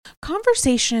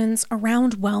conversations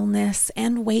around wellness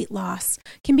and weight loss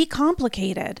can be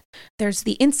complicated. There's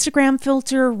the Instagram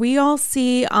filter we all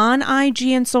see on IG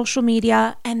and social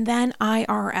media, and then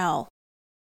IRL.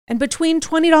 And between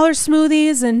 $20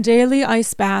 smoothies and daily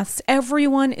ice baths,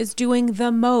 everyone is doing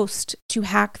the most to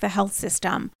hack the health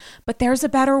system. But there's a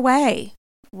better way.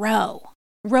 Ro.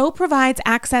 Ro provides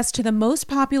access to the most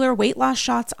popular weight loss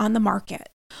shots on the market.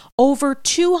 Over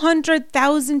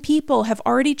 200,000 people have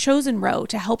already chosen Ro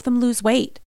to help them lose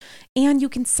weight. And you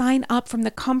can sign up from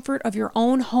the comfort of your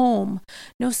own home.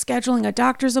 No scheduling a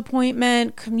doctor's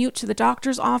appointment, commute to the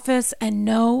doctor's office, and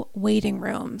no waiting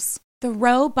rooms. The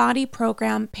Ro Body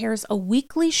Program pairs a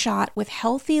weekly shot with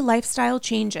healthy lifestyle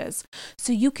changes,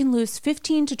 so you can lose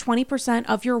 15 to 20%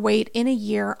 of your weight in a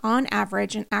year on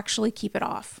average and actually keep it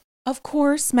off. Of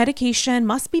course, medication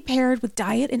must be paired with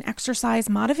diet and exercise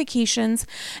modifications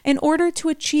in order to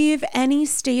achieve any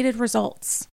stated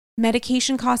results.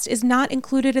 Medication cost is not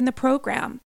included in the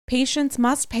program. Patients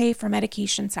must pay for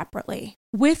medication separately.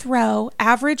 With Ro,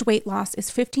 average weight loss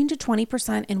is 15 to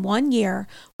 20% in 1 year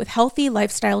with healthy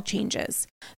lifestyle changes.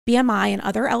 BMI and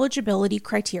other eligibility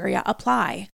criteria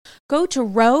apply. Go to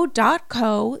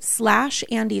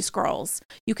ro.co/AndyScrolls.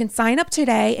 You can sign up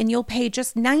today and you'll pay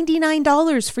just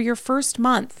 $99 for your first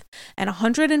month and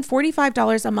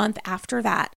 $145 a month after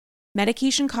that.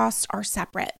 Medication costs are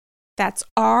separate. That's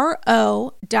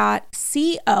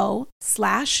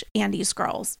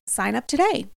ro.co/AndyScrolls. Sign up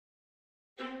today.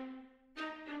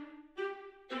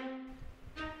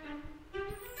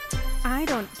 I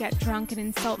don't get drunk and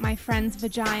insult my friends'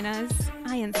 vaginas.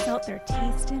 I insult their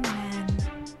taste in men.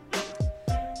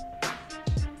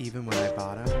 Even when I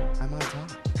bottom, I'm on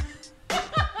top.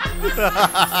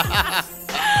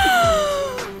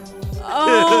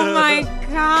 Oh my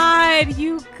God,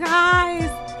 you guys.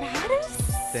 That is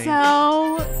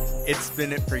so... It's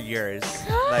been it for years.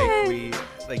 Good.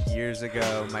 Like years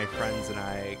ago, my friends and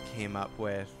I came up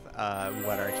with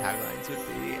what our taglines would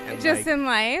be. And just in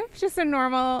life? Just a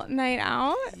normal night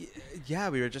out? Yeah,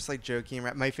 we were just like joking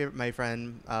around. My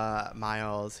friend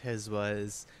Miles, his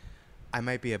was, I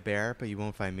might be a bear, but you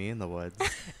won't find me in the woods.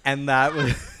 And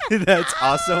that's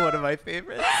also one of my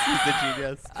favorites. He's a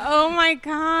genius. Oh my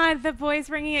God, the boys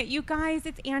bringing it. You guys,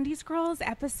 it's Andy Scrolls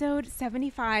episode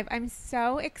 75. I'm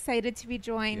so excited to be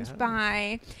joined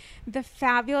by the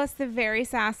fabulous, the very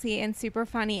sassy and super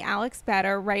funny Alex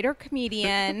Better, writer,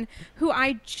 comedian, who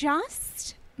I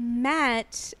just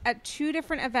met at 2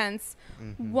 different events.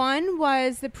 Mm-hmm. One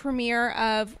was the premiere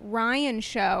of Ryan's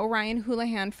show. Ryan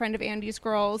Houlihan, friend of Andy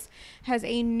Scrolls, has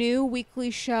a new weekly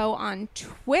show on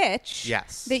Twitch.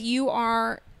 Yes. That you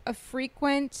are a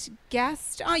frequent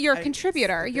guest. Oh, you're a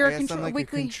contributor. I'm like a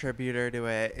contributor to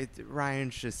it.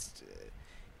 Ryan's just...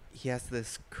 He has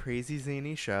this crazy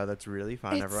zany show that's really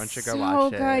fun. Everyone should go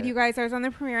watch it. So good, you guys. I was on the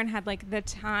premiere and had like the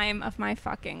time of my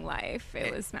fucking life.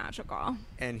 It was magical.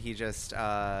 And he just,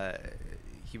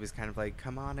 he was kind of like,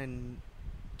 come on and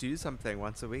do something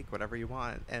once a week, whatever you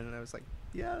want. And I was like,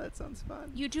 yeah, that sounds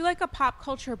fun. You do like a pop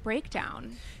culture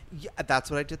breakdown. Yeah,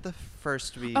 that's what I did the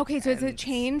first week. Okay, so does it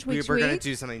change week to week? We're going to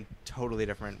do something totally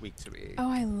different week to week.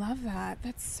 Oh, I love that.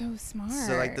 That's so smart.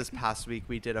 So like this past week,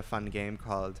 we did a fun game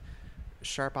called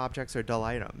Sharp Objects or Dull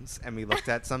Items, and we looked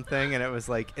at something and it was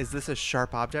like, is this a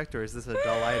sharp object or is this a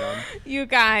dull item? You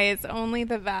guys, only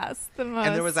the best, the most.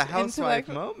 And there was a housewife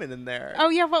moment in there. Oh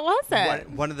yeah, what was it?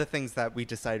 One of the things that we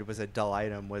decided was a dull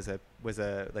item was a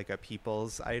like a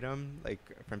People's item, like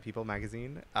from People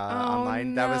magazine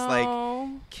online. No. That was like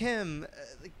Kim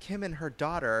and her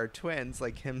daughter are twins,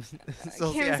 like Kim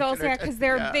Zolciak, because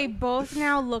they both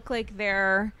now look like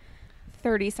they're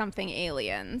 30-something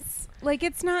aliens. Like,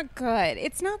 it's not good.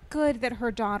 It's not good that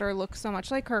her daughter looks so much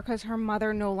like her because her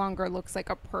mother no longer looks like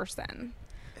a person.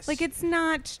 Like, it's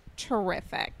not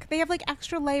terrific. They have, like,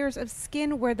 extra layers of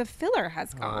skin where the filler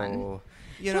has gone. Oh.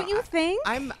 Don't you think?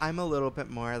 I'm a little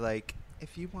bit more like,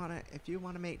 if you wanna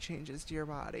make changes to your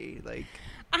body, like,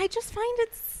 I just find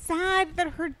it sad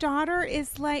that her daughter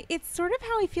is like, it's sort of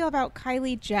how I feel about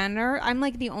Kylie Jenner. I'm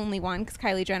like the only one because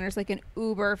Kylie Jenner's like an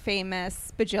uber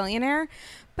famous bajillionaire.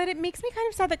 But it makes me kind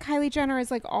of sad that Kylie Jenner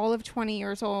is like all of 20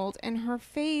 years old and her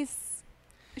face,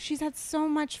 she's had so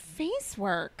much face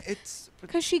work. It's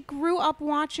because she grew up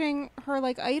watching her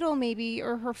like idol maybe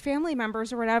or her family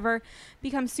members or whatever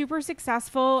become super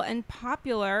successful and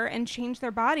popular and change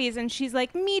their bodies. And she's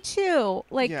like, me too.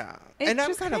 Like, yeah. And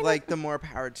I'm kind of like, the more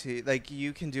power to, like,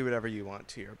 you can do whatever you want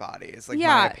to your body. It's like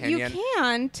my opinion. You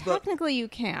can. Technically, you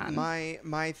can.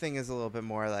 My thing is a little bit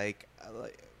more like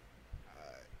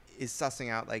is sussing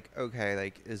out like, okay,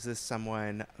 like, is this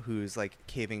someone who's like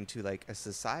caving to like a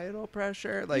societal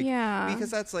pressure, like, Yeah. because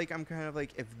that's like, I'm kind of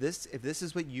like, if this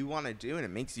is what you want to do and it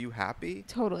makes you happy,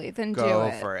 Totally. Then do go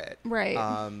it. for it. Right.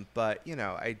 But you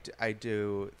know, I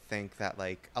do think that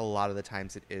like a lot of the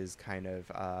times it is kind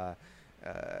of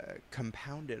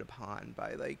compounded upon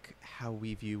by like how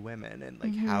we view women and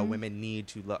like how women need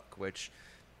to look, which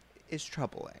is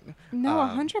troubling. No,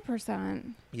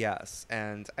 100%. Yes,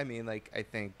 and I mean, like, I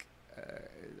think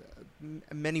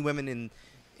many women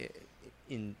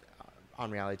in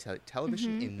on reality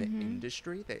television in the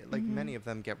industry, they like many of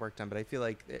them get work done, but I feel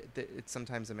like it's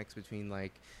sometimes a mix between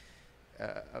like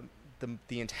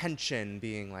the intention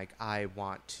being like, I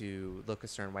want to look a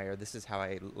certain way, or this is how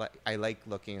I like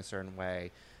looking a certain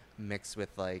way, mixed with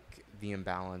like the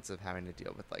imbalance of having to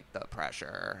deal with like the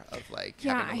pressure of like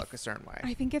having to look a certain way.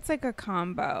 I think it's like a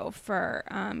combo for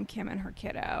Kim and her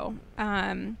kiddo,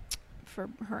 for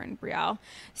her and Brielle.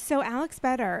 So Alex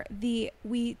Better,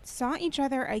 we saw each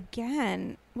other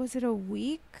again. Was it a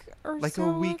week or like so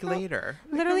a week ago? later?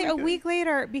 Literally a week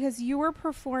later, because you were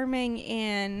performing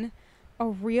in a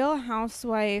Real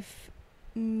Housewife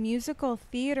musical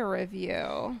theater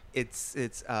review. It's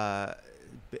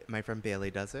my friend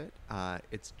Bailey does it.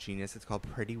 It's genius. It's called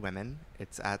Pretty Women.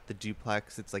 It's at the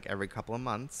Duplex. It's like every couple of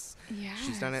months. Yeah,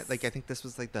 she's done it. Like, I think this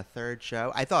was like the third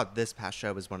show. I thought this past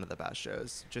show was one of the best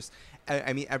shows. Just,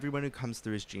 I mean, everyone who comes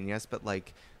through is genius, but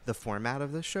like the format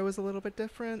of the show is a little bit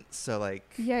different. So like,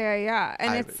 yeah,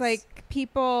 and it's like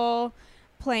people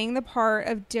playing the part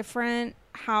of different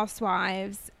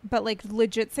housewives, but like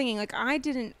legit singing. Like I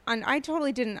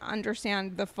totally didn't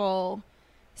understand the full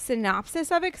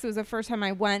synopsis of it because it was the first time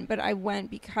I went, but I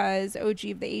went because OG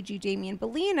of the AG, Damian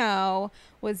Bellino,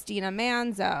 was Dina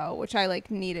Manzo, which I like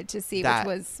needed to see, which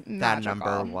was magical. That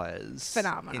number was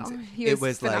phenomenal. It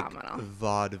was phenomenal. like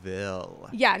vaudeville.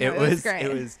 Yeah, no, it was great.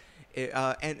 It was,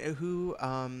 and who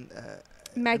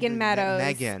Megan Meadows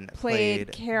Megan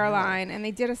played Caroline, and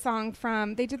they did a song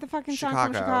they did the fucking song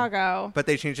from Chicago. But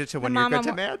they changed it to When You're Good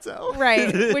to Manzo.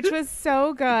 Right, which was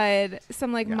so good.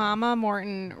 Some like Mama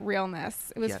Morton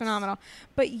realness. It was phenomenal.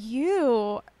 But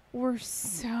you were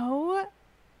so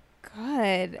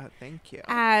good. Thank you.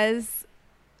 As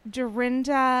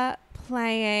Dorinda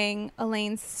playing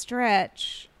Elaine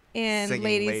Stritch in Singing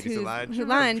Ladies Who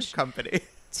Lunch. Company.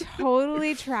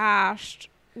 Totally trashed.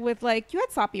 With like, you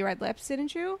had sloppy red lips,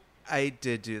 didn't you? I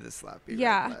did do the sloppy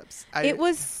red lips. It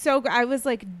was so good. I was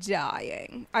like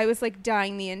dying. I was like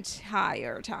dying the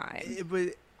entire time.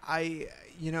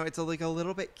 You know, it's like a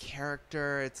little bit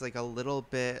character. It's like a little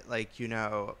bit like, you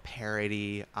know,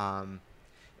 parody.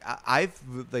 I've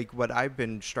like what I've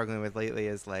been struggling with lately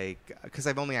is like, because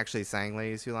I've only actually sang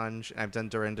Ladies Who Lunch, and I've done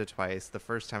Dorinda twice. The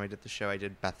first time I did the show, I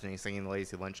did Bethany singing the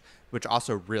Ladies Who Lunch, which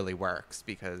also really works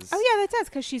because that does,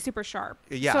 because she's super sharp.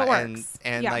 Yeah, so it works.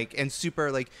 and like, and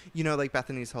super like, you know, like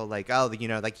Bethany's whole like, oh, you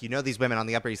know, like, you know, these women on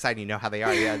the Upper East Side, you know how they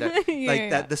are. Yeah,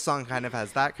 that the song kind of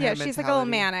has that kind of mentality. Yeah, she's like a little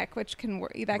manic, which can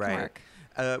work. That can work.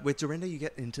 With Dorinda, you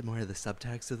get into more of the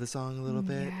subtext of the song a little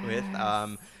bit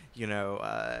with you know,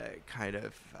 kind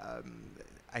of,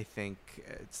 I think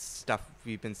it's stuff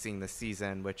we've been seeing this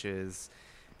season, which is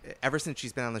ever since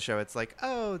she's been on the show, it's like,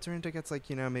 oh, Dorinda gets like,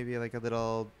 you know, maybe like a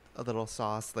little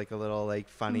sauce, like a little like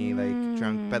funny, like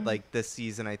drunk. But like this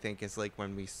season, I think is like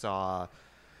when we saw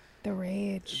the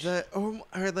rage,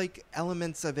 or like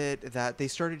elements of it that they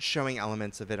started showing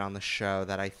elements of it on the show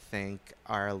that I think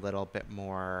are a little bit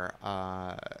more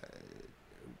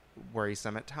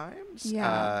worrisome at times.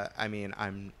 Yeah. I mean,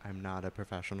 I'm not a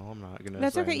professional. I'm not gonna.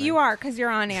 That's okay. You are, because you're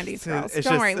on Andy's Girls.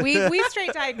 Don't worry. We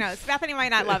straight diagnosed. Bethany might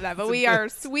not love that, but we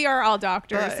are all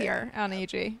doctors here on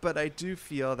AG. But I do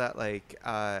feel that like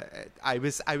I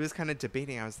was kind of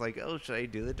debating. I was like, oh, should I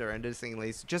do the Dorinda singing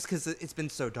Lace? Just because it's been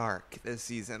so dark this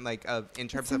season. Like in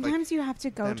terms of like, sometimes you have to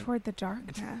go toward the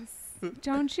darkness.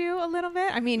 Don't you a little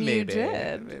bit? I mean, maybe, you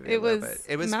did. Maybe it was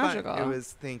magical. Fun. It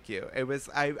was. Thank you. It was.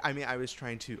 I mean, I was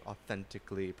trying to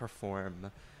authentically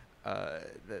perform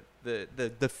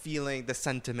the feeling, the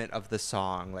sentiment of the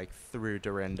song, like through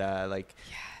Dorinda. Like,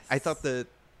 yes. I thought the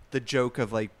joke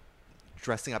of like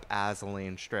dressing up as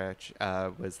Elaine Stritch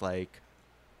was like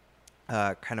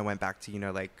kind of went back to, you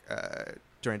know, like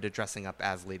Dorinda dressing up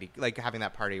as Lady, like having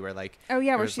that party where like, oh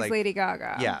yeah, where she's like, Lady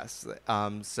Gaga. Yes.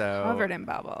 So covered in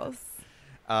bubbles.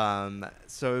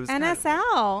 So it was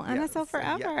NSL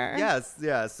forever. Yes.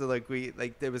 Yeah. So like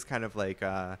it was kind of like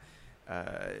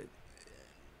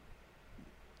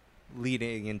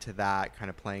leading into that, kind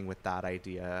of playing with that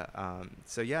idea.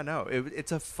 So yeah, no,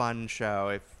 it's a fun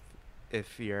show.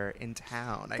 if you're in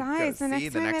town. Guys, the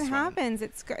next time it happens,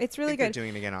 it's really good. They're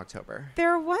doing it again in October.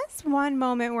 There was one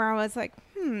moment where I was like,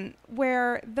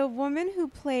 where the woman who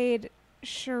played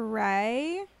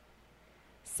Sheree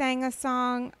sang a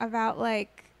song about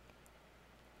like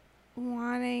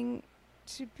wanting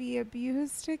to be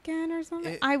abused again or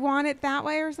something. I want it that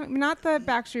way or something. Not the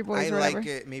Backstreet Boys or whatever. Like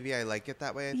it. Maybe I like it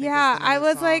that way. I think yeah, I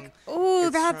was song. Like, ooh,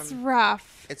 that's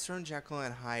rough. It's from Jekyll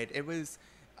and Hyde. It was,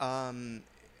 to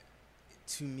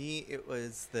me, it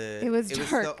was dark. Was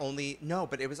the only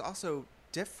but it was also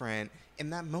different in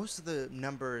that most of the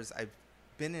numbers I've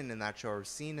been in that show or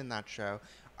seen in that show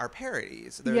are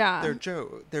parodies. They're they're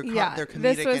comedic.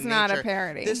 This was in not nature. A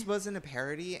parody. This wasn't a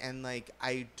parody, and like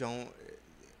I don't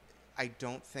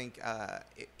think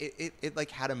it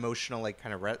like had emotional like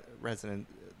kind of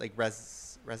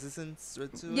resonance to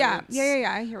it. Yeah.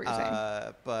 I hear what you're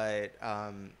saying. But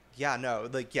no,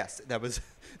 like yes, that was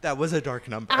a dark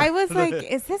number. I was like,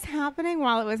 is this happening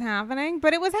while it was happening?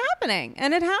 But it was happening,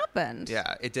 and it happened.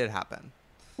 Yeah, it did happen.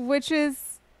 Which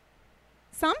is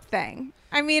something.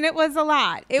 I mean, it was a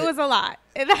lot. It was a lot.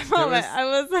 In that moment, I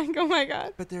was like, oh my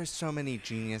God. But there's so many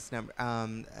genius numbers.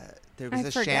 There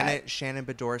was Shannon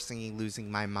Bedore singing "Losing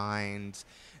My Mind."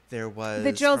 There was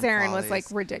the Jill Zarin was like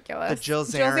ridiculous. The Jill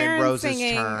Zarin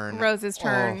Rose's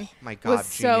Turn. Oh my God, was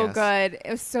so good.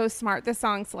 It was so smart. The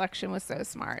song selection was so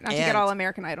smart. Not to get all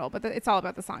American Idol, but it's all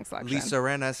about the song selection. Lisa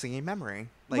Rinna singing "Memory."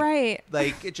 Right.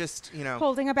 Like it just,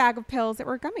 holding a bag of pills that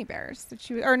were gummy bears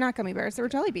or not gummy bears, that were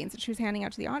jelly beans that she was handing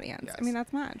out to the audience. Yes. I mean,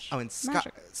 that's magic. Oh, and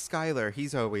Skylar,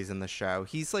 he's always in the show.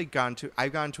 He's like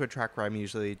I've gone to a track where I'm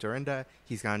usually Dorinda.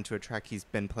 He's gone to a track. He's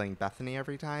been playing Bethany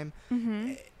every time.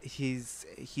 Mm-hmm. He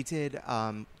did,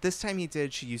 this time he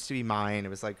did She Used to Be Mine. It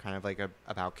was like kind of like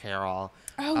about Carol.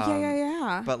 Oh,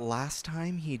 yeah. But last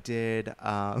time he did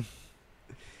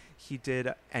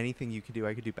Anything You Could Do,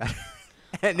 I Could Do Better.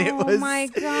 And it was, my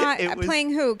God.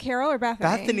 Playing who? Carol or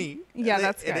Bethany? Bethany. Yeah,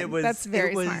 that's good. That's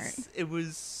very smart. It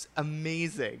was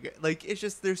amazing. Like, it's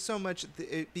just, there's so much,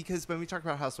 because when we talk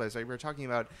about Housewives, right, we're talking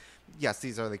about, yes,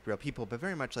 these are like real people, but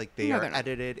very much like they are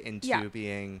edited into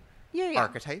being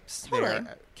archetypes. Totally.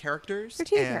 They're characters. They're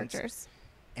TV characters.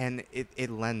 And it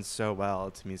lends so well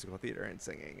to musical theater and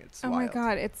singing. It's wild. My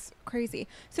God, it's crazy.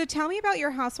 So tell me about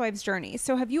your Housewives journey.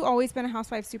 So have you always been a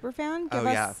Housewives super fan?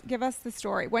 Give us the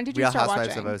story. When did you start watching? Real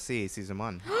Housewives of OC, season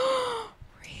 1.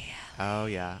 Really? Oh,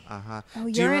 yeah. Uh-huh. Oh,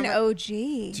 you're an OG.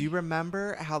 Do you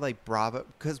remember how, like, Bravo...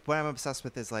 Because what I'm obsessed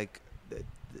with is, like,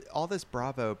 all this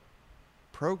Bravo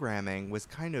programming was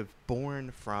kind of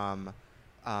born from...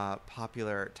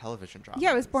 popular television dramas.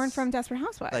 Yeah, it was born from Desperate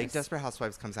Housewives. Like Desperate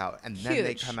Housewives comes out, and then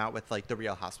they come out with like the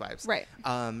Real Housewives, right?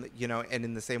 And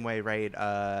in the same way, right?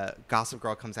 Gossip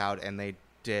Girl comes out, and they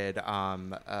did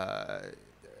NYC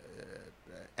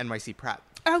Prep.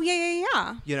 Oh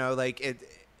yeah. Like it.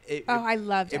 I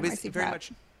loved NYC It was Prep. very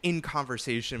much in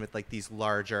conversation with like these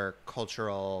larger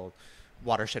cultural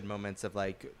watershed moments of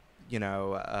like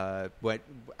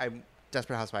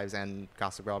Desperate Housewives and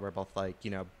Gossip Girl were both like,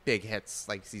 big hits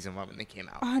like season 1 when they came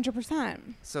out.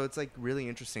 100%. So it's like really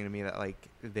interesting to me that like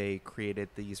they created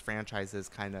these franchises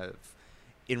kind of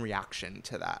in reaction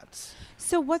to that.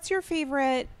 So what's your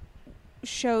favorite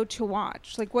show to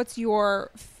watch? Like what's your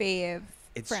fave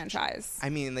franchise? I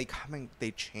mean, they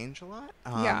change a lot.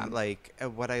 Yeah. Like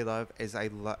what I love is I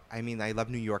love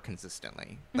New York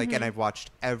consistently. Like, and I've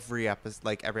watched every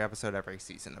episode, every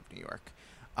season of New York.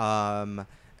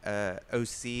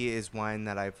 OC is one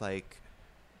that I've like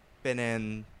been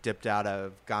in, dipped out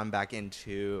of, gone back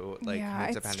into. Like,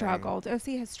 yeah, it's struggled. OC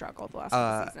has struggled the last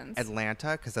few seasons.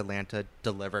 Atlanta, because Atlanta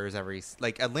delivers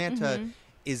Atlanta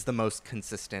is the most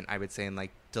consistent, I would say, in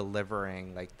like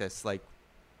delivering like this like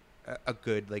a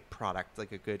good like product,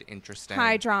 like a good interesting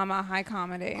high drama, high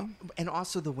comedy. And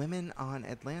also the women on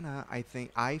Atlanta, I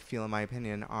feel in my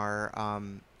opinion are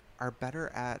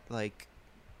better at like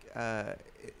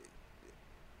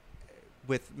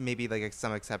with maybe like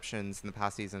some exceptions in the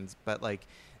past seasons, but like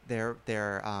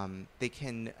they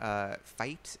can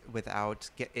fight without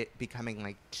it becoming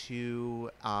like too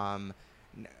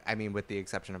I mean, with the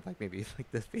exception of like maybe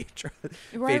like the Phaedra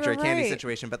Candy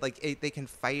situation, but like they can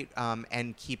fight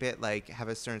and keep it like have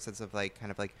a certain sense of like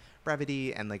kind of like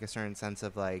brevity and like a certain sense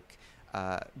of like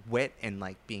wit and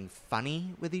like being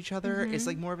funny with each other is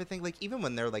like more of a thing. Like even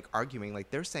when they're like arguing,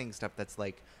 like they're saying stuff that's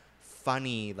like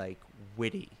funny, like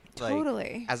witty.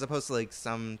 Totally. Like, as opposed to like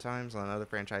sometimes on other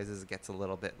franchises, it gets a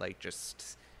little bit like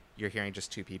just you're hearing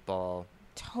just two people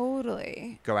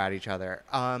totally go at each other.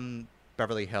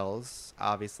 Beverly Hills,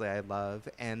 obviously, I love,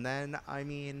 and then I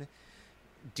mean,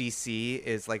 DC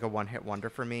is like a one-hit wonder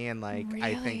for me, and like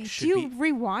I Really? think Do you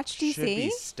rewatch should be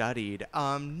DC? studied.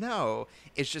 No,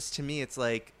 it's just, to me, it's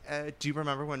like, do you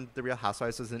remember when The Real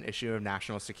Housewives was an issue of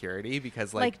national security?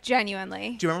 Because Like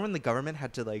genuinely. do you remember when the government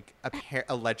had to like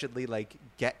allegedly like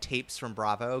get tapes from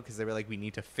Bravo because they were like, we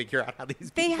need to figure out how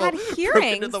these They people had broke into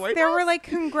hearings. the White There House? were like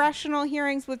congressional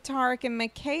hearings with Tarek and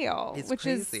McHale, It's which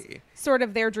is crazy. sort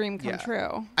of their dream come Yeah.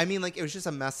 true. I mean, like, it was just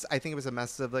a mess. I think it was a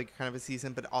mess of like kind of a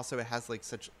season, but also it has like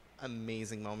such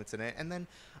amazing moments in it. And then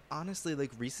honestly,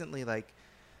 like recently, like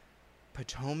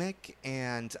Potomac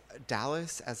and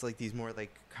Dallas as like these more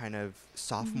like kind of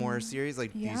sophomore series,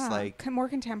 like these like more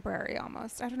contemporary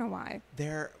almost. I don't know why.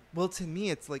 they're, well, to me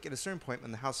it's like at a certain point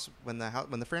when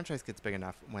the franchise gets big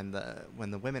enough, when the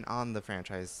women on the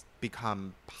franchise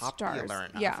become popular Stars,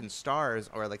 enough yeah. and stars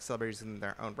or like celebrities in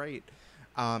their own right,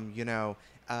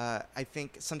 I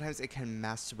think sometimes it can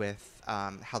mess with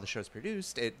how the show's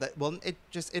produced. It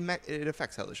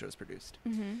affects how the show's produced.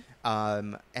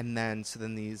 And then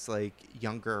these like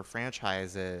younger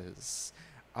franchises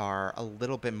are a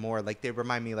little bit more like, they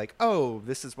remind me like, oh,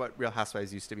 this is what Real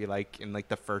Housewives used to be like in like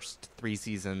the first 3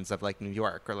 seasons of like New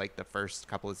York, or like the first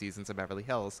couple of seasons of Beverly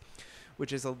Hills,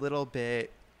 which is a little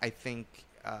bit, I think,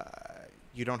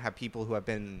 you don't have people who have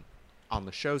been on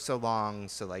the show so long,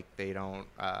 so like they don't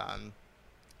I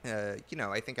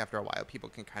think after a while people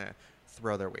can kind of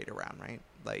throw their weight around, right?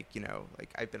 Like, like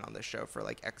I've been on this show for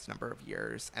like X number of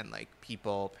years, and like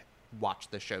people watch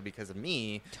the show because of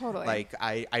me. Totally. Like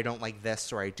I don't like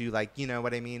this, or I do like, you know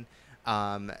what I mean?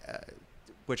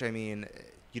 Which, I mean,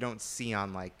 you don't see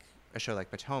on like a show like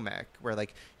Potomac, where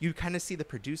like you kind of see the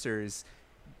producers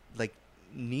like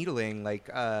needling like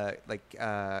Karen.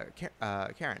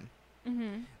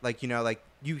 Like, like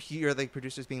you hear like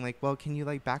producers being like, well, can you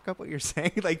like back up what you're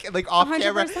saying, like off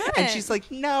camera, 100%. and she's like,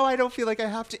 no, I don't feel like I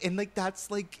have to, and like that's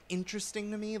like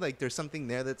interesting to me. Like there's something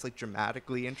there that's like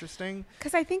dramatically interesting,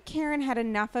 Because I think Karen had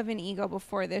enough of an ego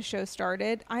before this show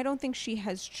started. I don't think she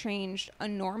has changed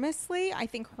enormously. I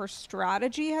think her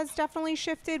strategy has definitely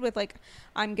shifted with like,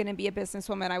 I'm going to be a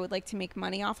businesswoman. I would like to make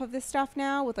money off of this stuff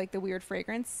now, with like the weird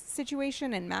fragrance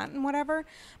situation and Matt and whatever.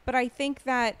 But I think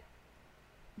that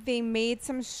they made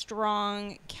some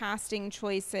strong casting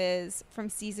choices from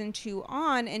season 2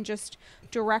 on, and just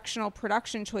directional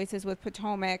production choices with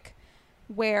Potomac,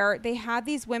 where they had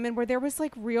these women where there was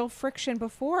like real friction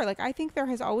before. Like, I think there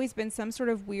has always been some sort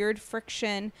of weird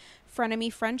friction,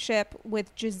 frenemy friendship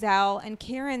with Giselle and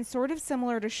Karen, sort of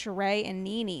similar to Sheree and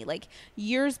Nene. Like,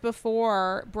 years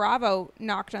before Bravo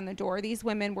knocked on the door, these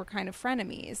women were kind of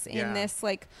frenemies in this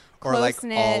like or like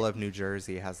close-knit. all of New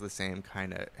Jersey had the same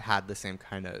kind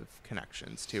of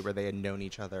connections too, where they had known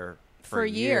each other for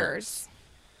years.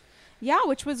 Yeah,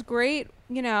 which was great,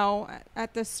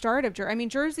 at the start of Jersey. I mean,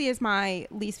 Jersey is my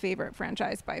least favorite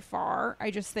franchise by far.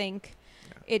 I just think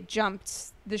it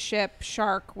jumped the ship,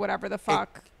 shark, whatever the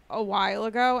fuck, a while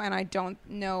ago, and I don't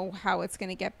know how it's going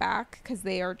to get back, because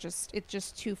it's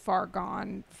just too far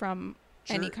gone from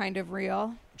any kind of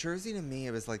real. Jersey, to me,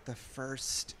 it was like the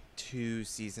first 2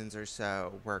 seasons or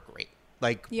so were great.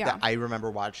 Like, I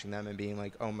remember watching them and being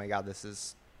like, oh my God, this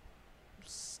is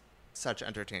such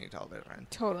entertaining television.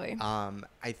 Totally.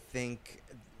 I think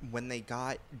when they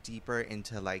got deeper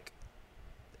into like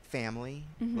family,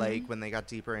 like when they got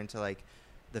deeper into like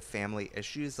the family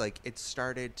issues, like it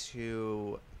started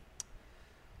to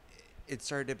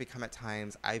become at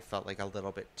times, I felt like a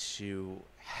little bit too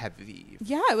heavy.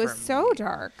 Yeah, it was so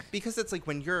dark. Because it's like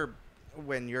when you're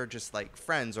just like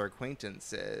friends or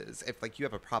acquaintances, if like you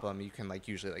have a problem, you can like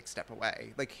usually like step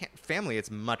away. Like family, it's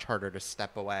much harder to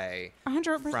step away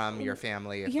 100% from your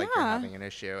family if like you're having an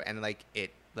issue, and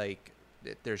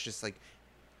there's just like,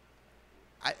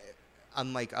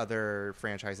 unlike other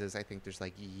franchises, I think there's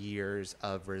like years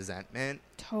of resentment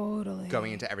Totally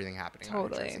going into everything happening on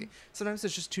New Jersey. Sometimes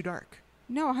it's just too dark.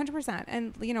 No, 100%.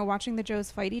 And, watching the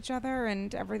Joes fight each other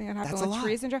and everything that happened with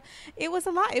Therese and Joe, it was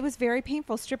a lot. It was very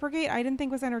painful. Strippergate, I didn't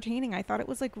think was entertaining. I thought it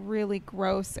was like really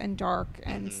gross and dark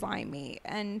and slimy.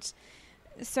 And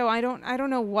so I don't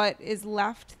know what is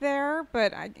left there,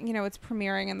 but it's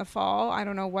premiering in the fall. I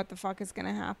don't know what the fuck is going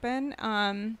to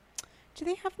happen. Do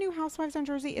they have new housewives on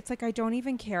Jersey? It's like, I don't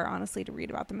even care, honestly, to read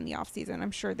about them in the off season.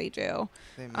 I'm sure they do.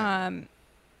 They might.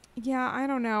 Yeah, I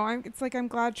don't know. It's like, I'm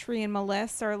glad Tree and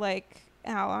Melissa are like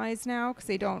allies now, because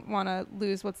they don't want to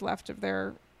lose what's left of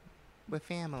their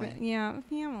family.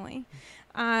 Family.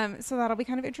 So that'll be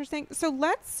kind of interesting. So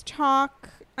let's talk.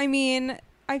 I mean,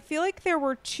 I feel like there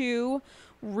were 2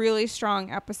 really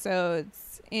strong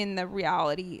episodes in the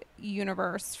reality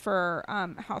universe for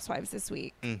Housewives this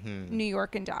week. New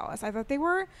York and Dallas. I thought they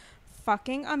were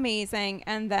fucking amazing.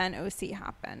 And then OC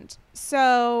happened.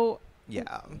 So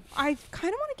Yeah. I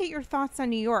kind of want to get your thoughts on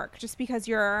New York, just because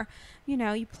you're,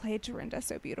 you played Dorinda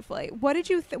so beautifully. What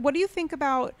do you think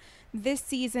about this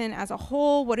season as a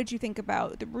whole? What did you think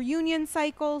about the reunion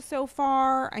cycle so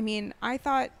far? I mean, I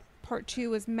thought part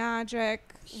 2 was magic.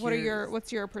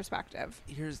 What's your perspective?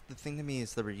 Here's the thing to me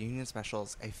is the reunion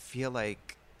specials. I feel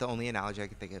like the only analogy I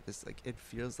can think of is like it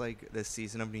feels like this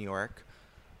season of New York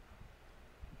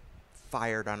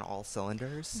fired on all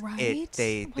cylinders. Right?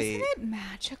 Wasn't it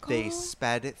magical? They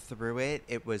sped it through it.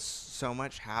 It was so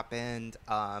much happened.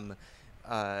 And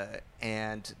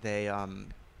they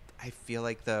I feel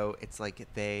like though it's like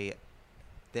it's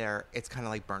kind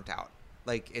of like burnt out.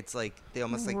 Like it's like they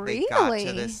almost like Really?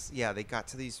 they got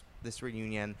to this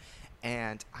reunion,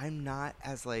 and I'm not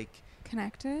as like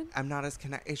connected.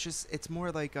 It's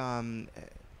more like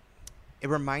it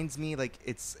reminds me like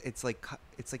it's like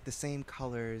the same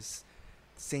colors,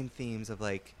 same themes of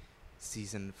like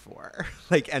season 4,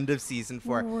 like end of season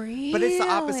 4. Really? But it's the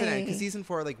opposite end, because season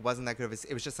 4 like wasn't that good of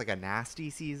it was just like a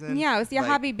nasty season. Yeah, it was the like,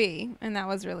 Hobby B, and that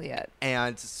was really it.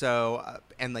 And so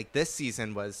and like this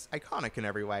season was iconic in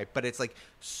every way, but it's like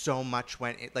so much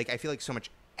I feel like so much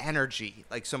energy,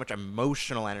 like so much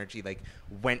emotional energy like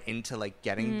went into like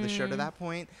getting the show to that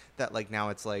point, that like now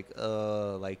it's like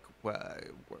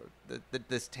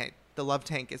this tank, the love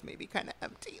tank is maybe kind of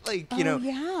empty, like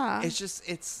yeah, it's just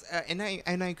and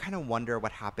I kind of wonder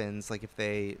what happens like if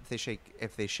they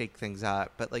shake things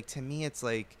up. But like to me it's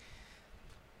like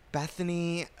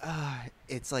Bethany,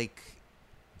 it's like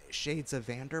shades of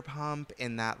Vanderpump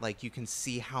in that like you can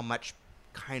see how much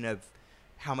of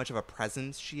a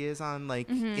presence she is on like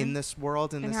in this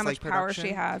world, in and this how like much power production.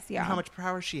 she has, and how much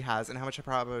power she has, and how much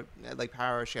power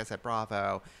she has at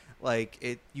Bravo.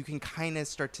 Like you can kind of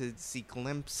start to see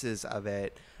glimpses of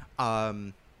it,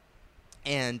 and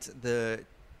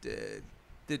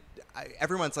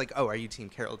everyone's like, oh, are you team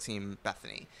Carol, team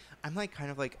Bethany? I'm like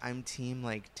kind of like I'm team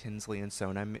like Tinsley and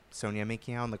Sonia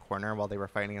making out in the corner while they were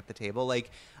fighting at the table. Like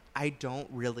I'm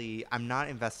not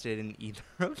invested in either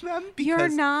of them. Because, You're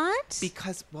not?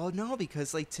 Because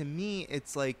like to me,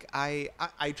 it's like I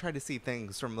try to see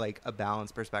things from like a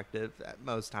balanced perspective at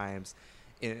most times.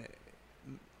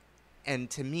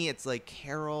 And to me, it's like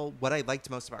Carol, what I liked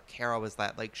most about Carol was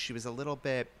that like she was a little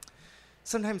bit,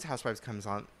 sometimes Housewives come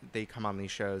on these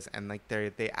shows and like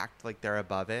they act like they're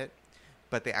above it.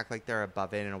 But they act like they're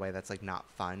above it in a way that's like not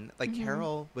fun. Like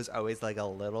Carol was always like a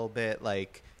little bit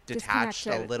like detached,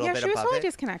 a little bit above it. Yeah, she was totally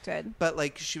disconnected. But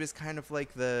like she was kind of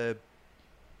like the,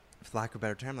 for lack of a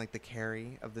better term, like the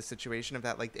Carrie of the situation, of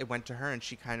that like it went to her and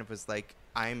she kind of was like,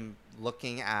 I'm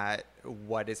looking at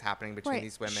what is happening between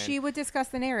these women. She would discuss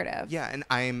the narrative. Yeah, and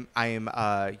I'm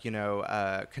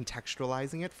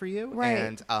contextualizing it for you,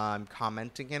 and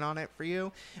commenting in on it for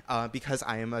you, because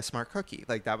I am a smart cookie.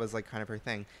 Like that was like kind of her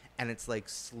thing. And it's like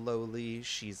slowly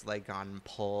she's like gotten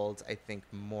pulled, I think,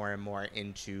 more and more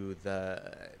into the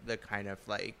kind of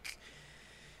like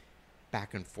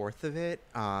back and forth of it.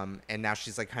 And now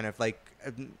she's like kind of like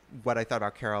what I thought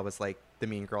about Carol was like the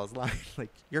Mean Girls line,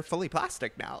 like, you're fully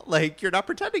plastic now. Like, you're not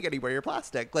pretending anymore, you're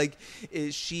plastic. Like,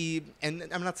 is she, and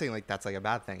I'm not saying like that's like a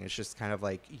bad thing. It's just kind of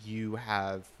like you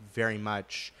have very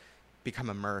much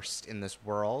become immersed in this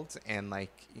world, and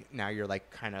like now you're like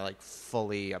kind of like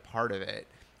fully a part of it,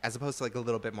 as opposed to like a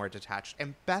little bit more detached.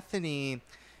 And Bethany,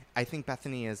 I think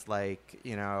Bethany is like,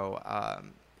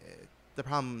 the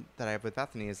problem that I have with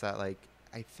Bethany is that like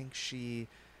I think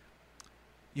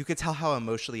you could tell how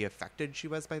emotionally affected she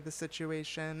was by the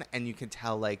situation, and you could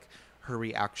tell like her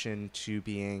reaction to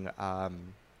being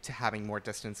to having more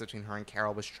distance between her and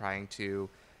Carol was trying to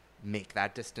make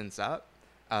that distance up,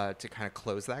 to kind of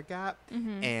close that gap.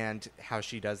 And how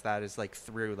she does that is like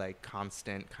through like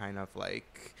constant kind of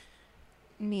like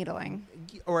needling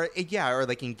or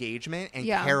like engagement. And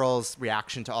Carol's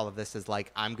reaction to all of this is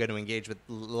like, I'm going to engage with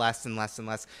less and less and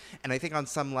less. And I think on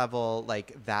some level,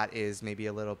 like that is maybe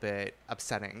a little bit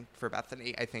upsetting for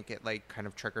Bethany. I think it like kind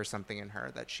of triggers something in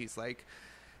her that she's like,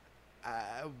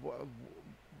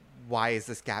 why is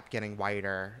this gap getting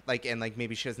wider? Like, and like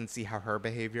maybe she doesn't see how her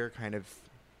behavior kind of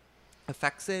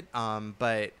affects it.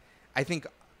 But I think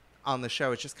on the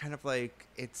show, it's just kind of like,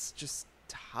 it's just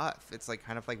tough. It's like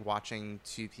kind of like watching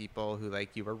two people who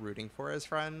like you were rooting for as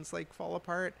friends like fall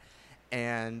apart,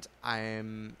 and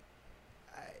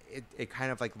it kind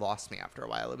of like lost me after a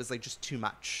while. It was like just too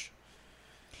much.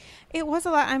 It was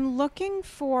a lot. I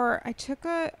took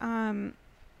a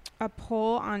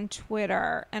poll on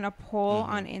Twitter and a poll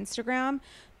on Instagram.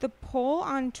 The poll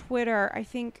on Twitter, I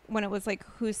think when it was like,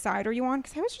 whose side are you on?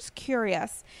 Because I was just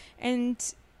curious,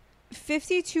 and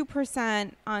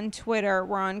 52% on Twitter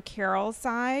were on Carol's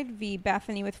side, v.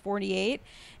 Bethany with 48.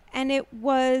 And it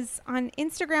was on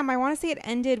Instagram, I want to say it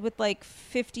ended with like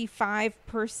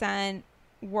 55%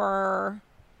 were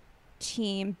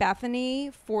team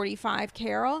Bethany, 45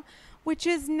 Carol, which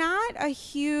is not a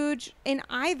huge, in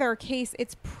either case,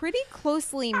 it's pretty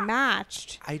closely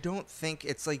matched. I don't think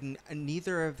it's like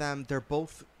neither of them, they're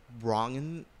both wrong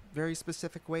in very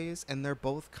specific ways, and they're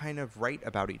both kind of right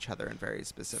about each other in very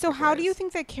specific ways. So how do you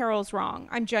think that Carol's wrong?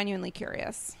 I'm genuinely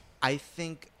curious. I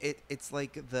think it's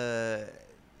like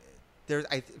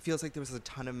it feels like there was a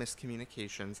ton of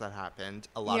miscommunications that happened.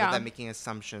 A lot of them making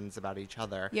assumptions about each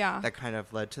other. Yeah. That kind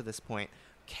of led to this point.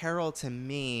 Carol, to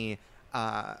me,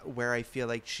 where I feel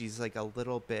like she's like a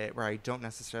little bit, where I don't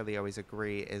necessarily always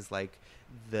agree, is like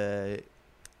the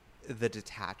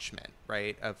detachment,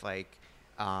 right? Of like,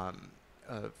 I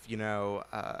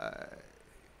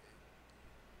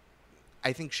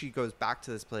think she goes back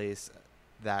to this place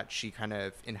that she kind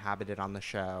of inhabited on the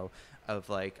show of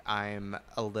like, I'm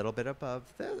a little bit above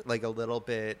this, like a little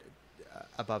bit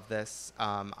above this.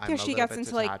 I'm Yeah, a she little gets bit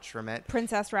into detached like from it.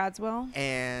 Princess Radswell.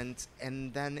 And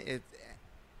then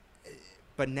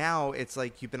but now it's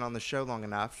like you've been on the show long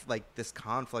enough, like this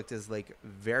conflict is like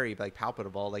very like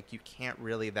palpable, like you can't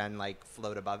really then like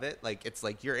float above it, like it's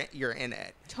like you're in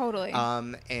it Totally.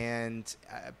 and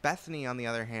Bethany, on the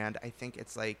other hand, I think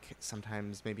it's like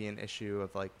sometimes maybe an issue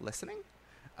of like listening,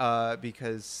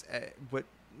 because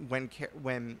when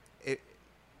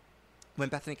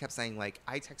Bethany kept saying like,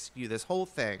 I texted you this whole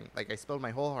thing, like I spilled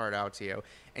my whole heart out to you,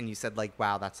 and you said like,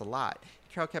 wow, that's a lot.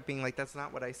 Carol kept being like, that's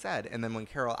not what I said. And then when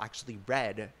Carol actually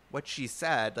read what she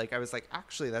said, like I was like,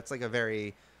 actually, that's like a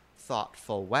very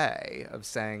thoughtful way of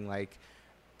saying like,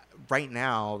 right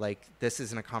now, like this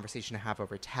isn't a conversation to have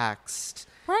over text.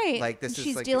 Right. Like this is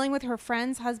she's like dealing with her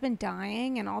friend's husband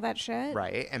dying and all that shit.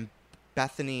 Right. And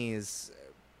Bethany's,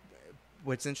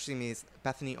 what's interesting to me is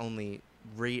Bethany only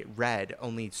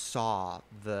only saw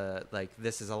the, like,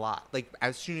 this is a lot. Like,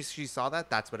 as soon as she saw that,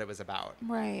 that's what it was about.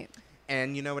 Right.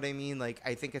 And you know what I mean? Like,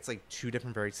 I think it's like two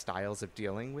different very styles of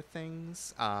dealing with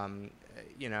things. I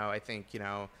think,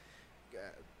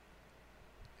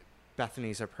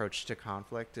 Bethany's approach to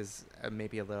conflict is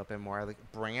maybe a little bit more like,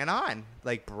 bring it on.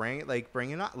 Like, bring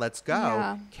it on. Let's go.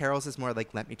 Yeah. Carol's is more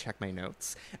like, let me check my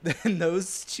notes. Then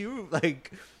those two,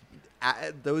 like,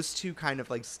 those two kind of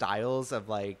like styles of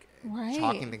like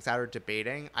talking things out or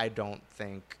debating, I think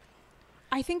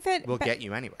that will get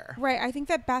you anywhere. Right. I think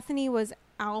that Bethany was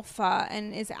alpha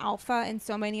and is alpha in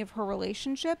so many of her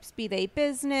relationships, be they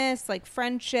business, like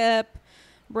friendship,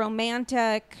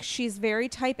 romantic. She's very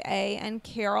type A, and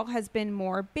Carol has been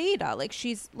more beta. Like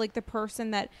she's like the person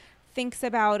that thinks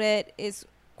about it, is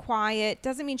quiet.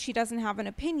 Doesn't mean she doesn't have an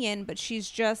opinion, but she's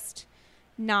just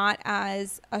not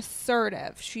as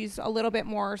assertive. She's a little bit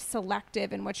more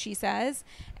selective in what she says.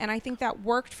 And I think that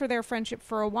worked for their friendship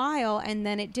for a while, and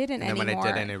then it didn't anymore. And then when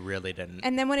it didn't, it really didn't.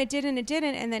 And then when it didn't, it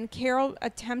didn't. And then Carol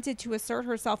attempted to assert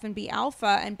herself and be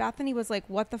alpha, and Bethany was like,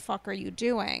 what the fuck are you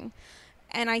doing?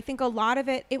 And I think a lot of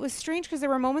it was strange because there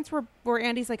were moments where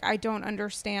Andy's like, I don't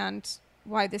understand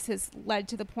why this has led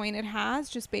to the point it has,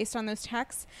 just based on those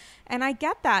texts. And I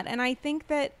get that. And I think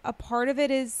that a part of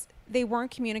it is they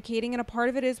weren't communicating, and a part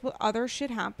of it is with other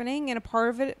shit happening, and a part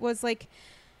of it was like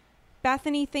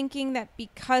Bethany thinking that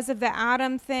because of the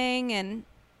Adam thing and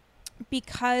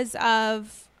because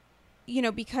of,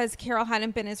 because Carol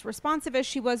hadn't been as responsive as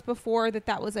she was before,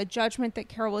 that was a judgment that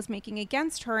Carol was making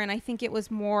against her. And I think it was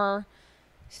more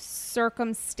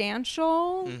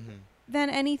circumstantial than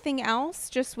anything else,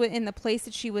 just in the place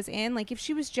that she was in. Like if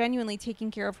she was genuinely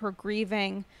taking care of her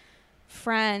grieving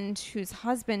friend whose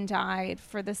husband died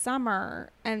for the summer,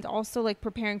 and also like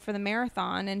preparing for the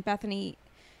marathon, and Bethany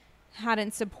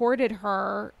hadn't supported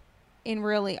her in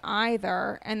really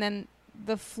either, and then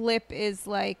the flip is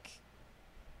like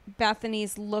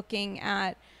Bethany's looking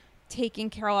at taking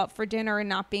Carol out for dinner and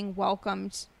not being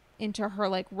welcomed into her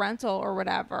like rental or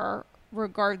whatever,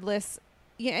 regardless.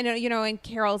 And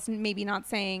Carol's maybe not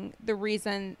saying the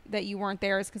reason that you weren't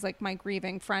there is because like my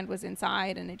grieving friend was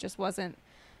inside and it just wasn't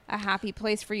a happy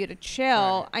place for you to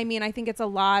chill. Right. I mean, I think it's a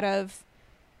lot of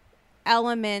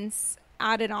elements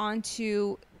added on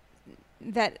to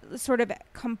that sort of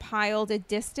compiled a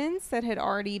distance that had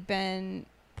already been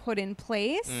put in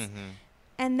place.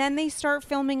 And then they start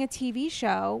filming a TV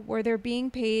show where they're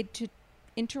being paid to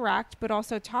interact but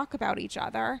also talk about each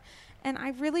other. And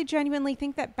I really genuinely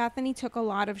think that Bethany took a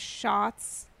lot of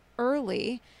shots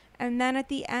early, and then at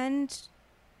the end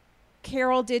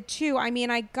Carol did too. I mean,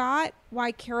 I got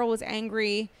why Carol was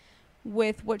angry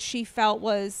with what she felt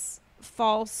was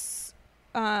false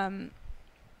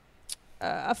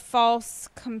a false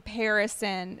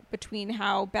comparison between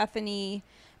how Bethany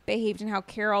behaved and how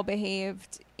Carol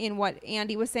behaved in what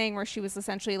Andy was saying, where she was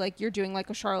essentially like, you're doing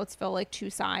like a Charlottesville, like two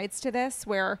sides to this,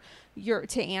 where you're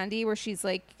to Andy, where she's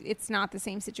like, it's not the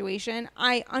same situation.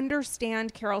 I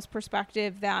understand Carol's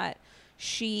perspective that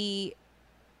she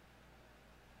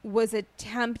was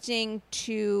attempting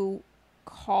to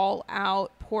call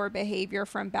out poor behavior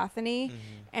from Bethany,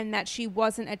 and that she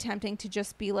wasn't attempting to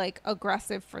just be like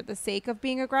aggressive for the sake of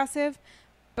being aggressive.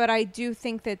 But I do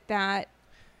think that that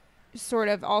sort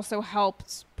of also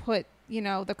helped put, you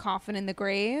know, the coffin in the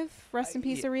grave. Rest in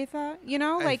peace, Aretha. You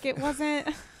know, like it wasn't.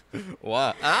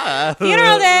 What?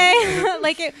 Funeral day.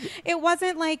 Like it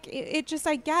wasn't like it just.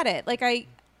 I get it. Like I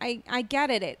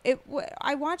get it.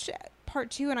 I watched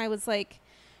part 2 and I was like,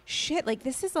 shit. Like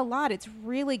this is a lot. It's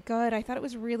really good. I thought it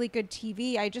was really good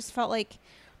TV. I just felt like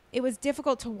it was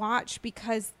difficult to watch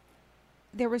because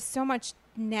there was so much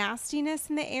nastiness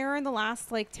in the air in the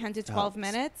last like 10 to 12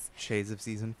 minutes. Shades of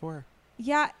season 4.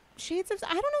 Yeah, shades of,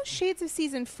 I don't know, shades of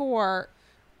season 4.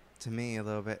 To me, a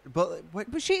little bit. But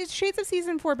what? But shades of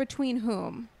season 4 between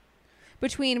whom?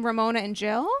 Between Ramona and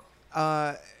Jill?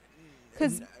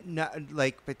 Because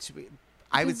like between.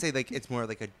 I would say like it's more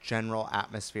like a general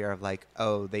atmosphere of like,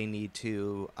 oh, they need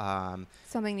to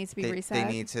something needs to be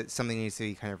reset. Something needs to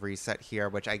be kind of reset here,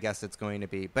 which I guess it's going to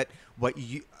be. But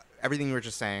everything you were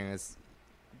just saying is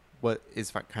what is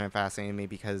kind of fascinating to me,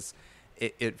 because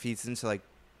it feeds into like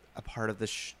a part of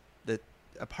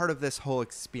a part of this whole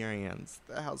experience,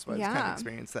 the Housewives kind of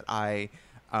experience that I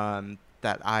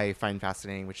find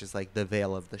fascinating, which is like the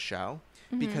veil of the show.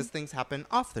 Because things happen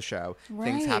off the show,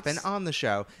 things happen on the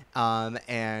show,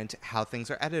 and how things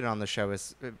are edited on the show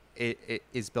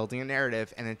is building a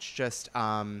narrative. And it's just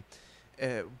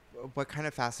what kind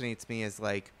of fascinates me is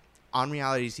like on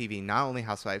reality TV, not only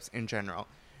Housewives in general,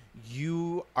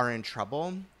 you are in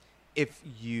trouble if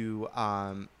you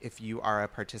are a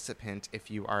participant, if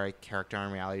you are a character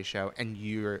on a reality show and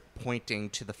you're pointing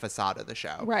to the facade of the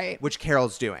show, right? Which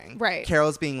Carol's doing, right?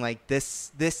 Carol's being like,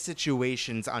 this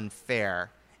situation's unfair.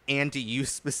 Andy, you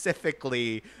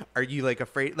specifically, are you like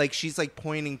afraid? Like she's like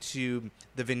pointing to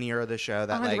the veneer of the show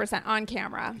that 100% like on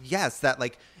camera. Yes, that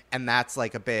like, and that's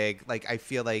like a big like. I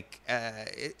feel like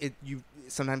you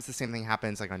sometimes the same thing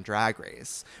happens like on Drag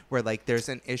Race, where like there's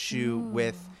an issue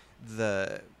with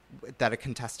that a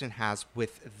contestant has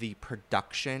with the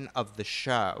production of the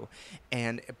show,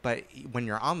 but when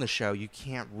you're on the show, you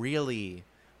can't really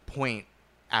point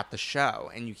at the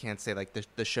show, and you can't say like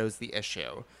the show's the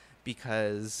issue,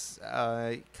 because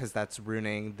that's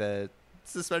ruining the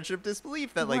suspension of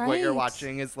disbelief that like what you're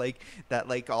watching is like that,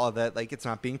 like all that, like it's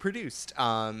not being produced,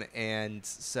 and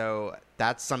so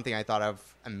that's something I thought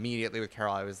of immediately with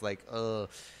Carol. I was like, ugh.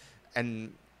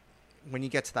 And when you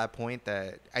get to that point,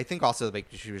 that I think also like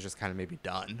she was just kind of maybe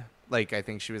done. Like I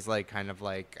think she was like kind of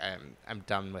like I'm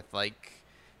done with like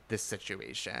this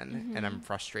situation, and I'm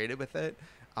frustrated with it.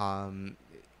 I'm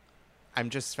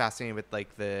just fascinated with like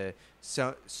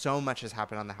so much has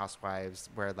happened on the Housewives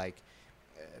where like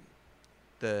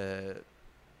they're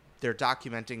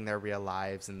documenting their real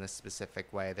lives in this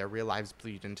specific way. Their real lives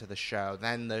bleed into the show.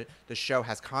 Then the show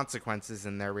has consequences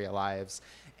in their real lives.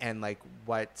 And like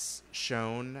what's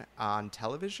shown on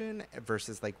television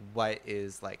versus like what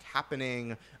is like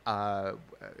happening,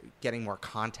 getting more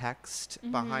context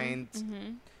behind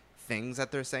things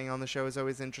that they're saying on the show is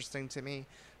always interesting to me.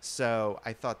 So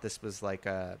I thought this was like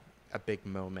a big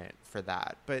moment for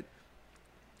that. But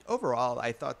overall,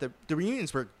 I thought the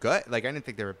reunions were good. Like I didn't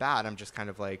think they were bad. I'm just kind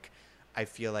of like, I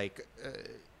feel like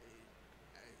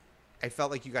I felt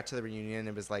like you got to the reunion,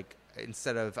 it was like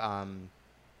instead of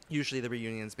usually the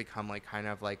reunions become like kind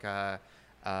of like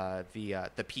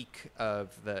the peak of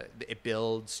it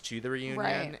builds to the reunion,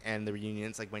 right? And the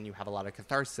reunion's like when you have a lot of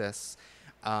catharsis.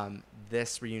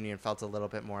 This reunion felt a little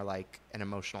bit more like an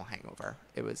emotional hangover.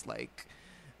 It was like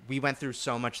we went through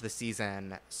so much this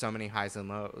season, so many highs and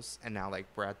lows, and now like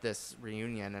we're at this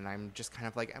reunion, and I'm just kind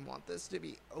of like, I want this to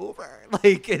be over.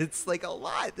 Like it's like a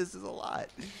lot. This is a lot.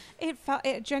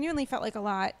 It genuinely felt like a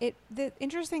lot. The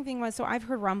interesting thing was, so I've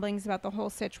heard rumblings about the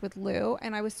whole sitch with Lou,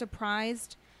 and I was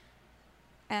surprised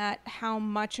at how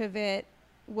much of it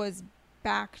was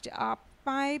backed up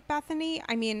by Bethany.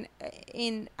 I mean,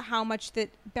 in how much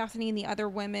that Bethany and the other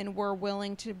women were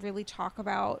willing to really talk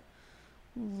about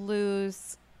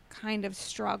Lou's kind of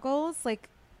struggles. Like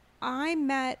I've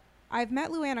met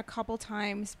Luann a couple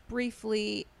times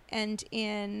briefly and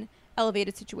in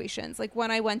elevated situations, like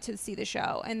when I went to see the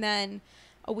show, and then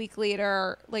a week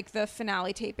later, like the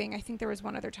finale taping. I think there was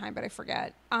one other time, but I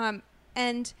forget.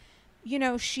 And you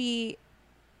know, she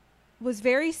was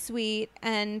very sweet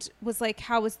and was like,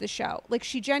 how was the show? Like,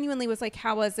 she genuinely was like,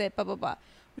 how was it? Blah, blah, blah.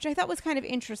 Which I thought was kind of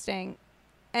interesting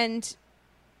and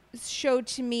showed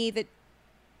to me that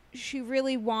she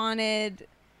really wanted...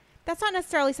 That's not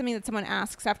necessarily something that someone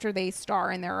asks after they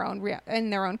star in their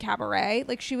own cabaret.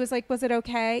 Like, she was like, was it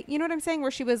okay? You know what I'm saying? Where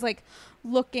she was like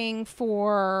looking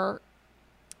for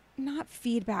not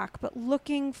feedback, but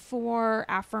looking for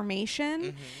affirmation.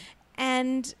 Mm-hmm.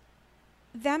 And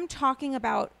them talking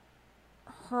about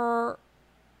her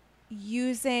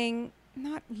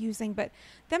but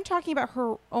them talking about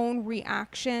her own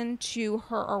reaction to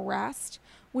her arrest,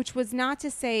 which was not to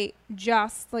say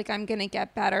just like, I'm going to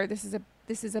get better. This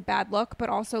is a bad look, but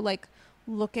also like,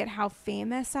 look at how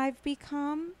famous I've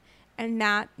become, and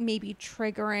that maybe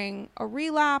triggering a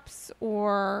relapse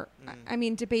or, I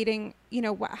mean, debating, you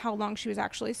know, how long she was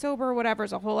actually sober or whatever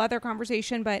is a whole other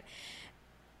conversation. But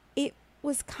it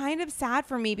was kind of sad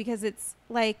for me because it's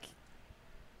like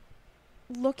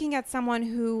looking at someone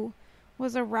who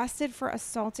was arrested for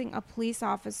assaulting a police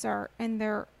officer and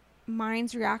their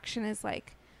mind's reaction is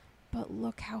like, but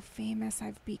look how famous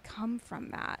I've become from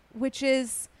that, which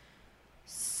is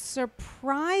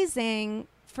surprising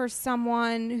for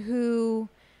someone who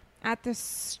at the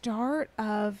start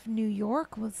of New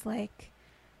York was like,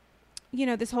 you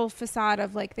know, this whole facade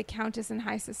of like the Countess in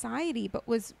high society, but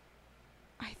was,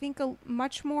 I think,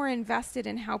 much more invested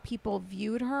in how people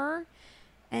viewed her,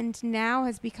 and now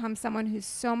has become someone who's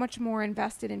so much more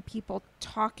invested in people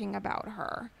talking about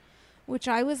her, which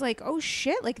I was like, oh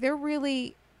shit, like they're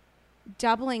really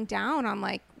doubling down on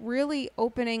like really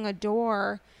opening a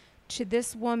door to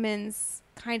this woman's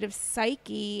kind of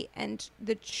psyche and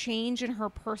the change in her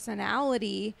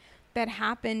personality that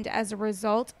happened as a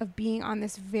result of being on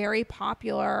this very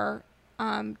popular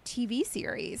TV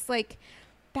series. Like,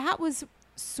 that was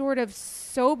sort of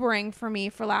sobering for me,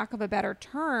 for lack of a better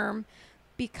term,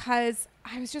 because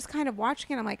I was just kind of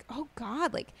watching it. I'm like, oh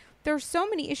God, like there's so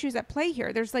many issues at play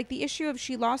here. There's like the issue of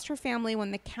she lost her family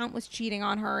when the Count was cheating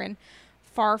on her in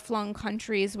far-flung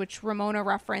countries, which Ramona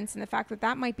referenced, and the fact that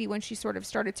that might be when she sort of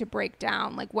started to break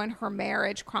down, like when her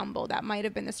marriage crumbled. That might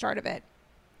have been the start of it.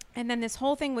 And then this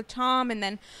whole thing with Tom, and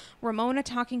then Ramona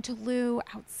talking to Lou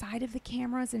outside of the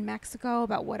cameras in Mexico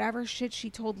about whatever shit she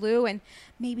told Lou, and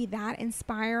maybe that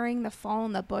inspiring the fall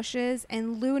in the bushes,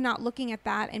 and Lou not looking at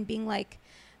that and being like,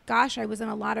 gosh, I was in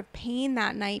a lot of pain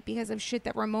that night because of shit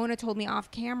that Ramona told me off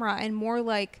camera, and more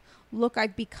like, look,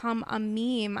 I've become a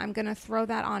meme. I'm going to throw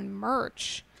that on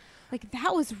merch. Like,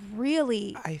 that was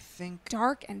really, I think,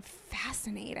 dark and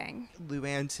fascinating.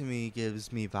 Luann to me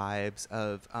gives me vibes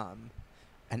of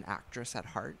an actress at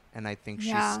heart, and I think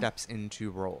she steps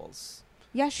into roles.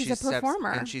 Yeah, she's a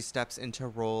performer. And she steps into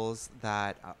roles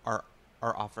that are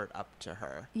offered up to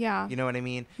her. Yeah. You know what I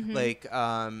mean? Mm-hmm. Like,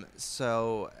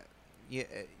 so,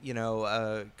 you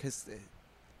know, because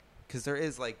there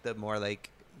is, like, the more, like,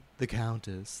 the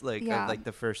Countess, like, like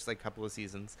the first, like, couple of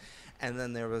seasons. And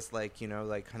then there was, like, you know,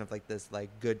 like, kind of like this,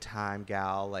 like, good time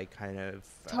gal, like, kind of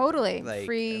totally like,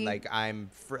 free, like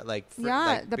I'm like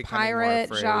like the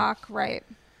pirate Jacques, right?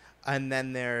 And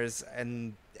then there's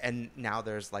and now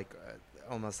there's like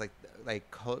almost like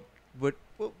what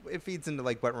it feeds into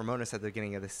like what Ramona said at the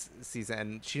beginning of this season.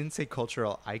 And she didn't say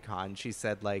cultural icon. She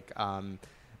said like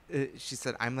she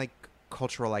said I'm like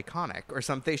cultural iconic or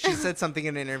something. She said something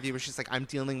in an interview where she's like, I'm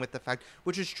dealing with the fact,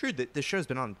 which is true, that the show's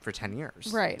been on for 10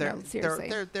 years. Right.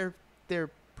 Seriously. They're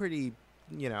pretty,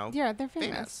 you know. Yeah, they're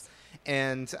famous.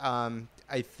 And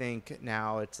I think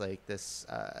now it's like this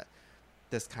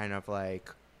this kind of like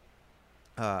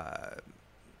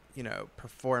you know,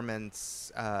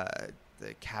 performance,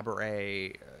 the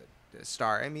cabaret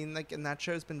star. I mean, like, and that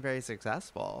show's been very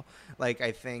successful. Like,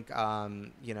 I think,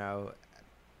 you know,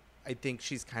 I think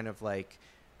she's kind of like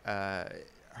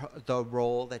the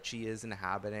role that she is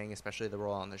inhabiting, especially the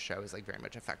role on the show, is like very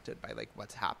much affected by like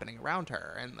what's happening around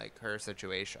her and like her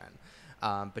situation.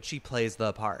 But she plays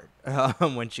the part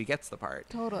when she gets the part.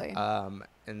 Totally.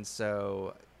 And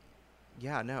so,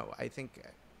 yeah, no, I think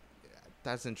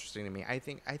that's interesting to me. I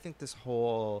think this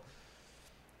whole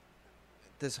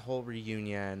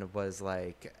reunion was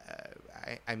like,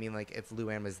 I mean, like, if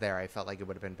Luann was there, I felt like it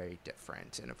would have been very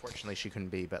different. And unfortunately, she couldn't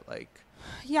be, but like...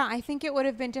 Yeah, I think it would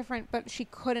have been different, but she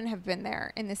couldn't have been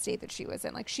there in the state that she was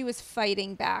in. Like, she was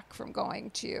fighting back from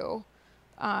going to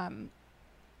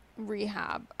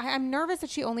rehab. I'm nervous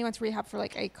that she only went to rehab for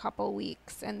like a couple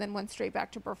weeks and then went straight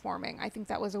back to performing. I think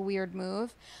that was a weird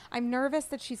move. I'm nervous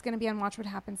that she's going to be on Watch What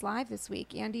Happens Live this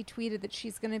week. Andy tweeted that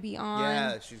she's going to be on.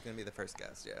 Yeah, she's going to be the first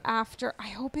guest, yeah. After, I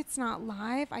hope it's not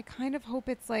live. I kind of hope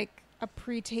it's like a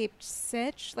pre-taped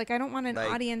sitch. Like I don't want an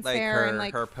Like- audience like there and her-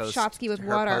 like her post- Shopsky with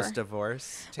her water.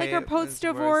 post-divorce Like her tape,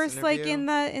 post-divorce, like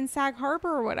interview. in Sag Harbor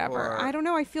or whatever. Or- I don't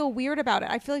know. I feel weird about it.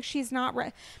 I feel like she's not.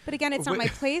 But again, it's not my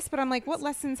Wait. place. But I'm like, what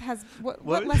lessons has what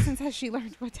What- lessons has she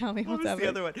learned? What tell me? What What's was up? the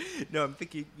other one? No, I'm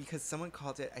thinking because someone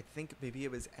called it. I think maybe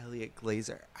it was Elliot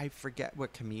Glazer. I forget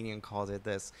what comedian called it.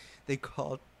 This they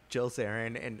called Jill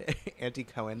Zarin and Auntie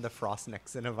Cohen the Frost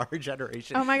Nixon of our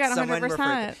generation. Oh my God, Someone 100%.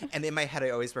 referred- And in my head, I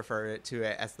always refer to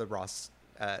it as the Ross.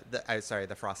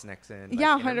 The Frost Nixon. Like,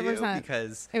 Yeah, interview 100%.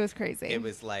 Because It was crazy. it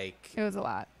was like It was a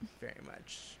lot. very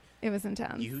much. It was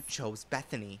intense. You chose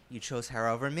Bethany. You chose her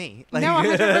over me. no,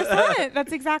 100%.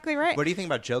 That's exactly right. What do you think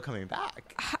about Jill coming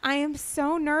back? I am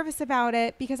so nervous about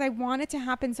it because I want it to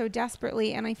happen so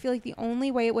desperately. And I feel like the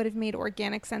only way it would have made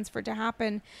organic sense for it to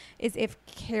happen is if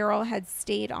Carol had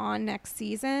stayed on next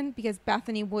season, because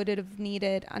Bethany would have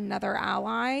needed another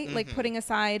ally. Like putting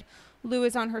aside Lou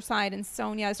is on her side and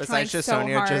Sonia is trying Besides just so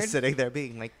Sonia hard. just sitting there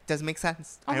being like, doesn't make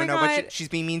sense. Oh I don't my know what God. she's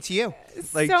being mean to you.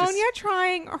 Like, Sonia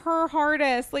trying her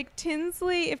hardest. Like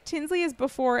Tinsley, if Tinsley is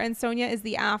before and Sonia is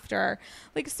the after,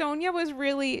 like Sonia was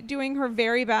really doing her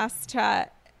very best to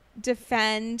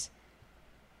defend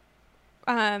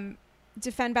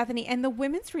Bethany. And the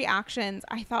women's reactions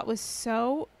I thought was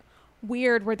so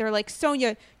weird, where they're like,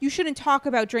 Sonia, you shouldn't talk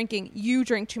about drinking. You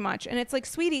drink too much. And it's like,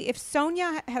 sweetie, if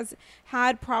Sonia has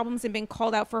had problems and been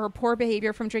called out for her poor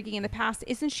behavior from drinking in the past,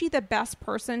 isn't she the best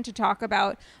person to talk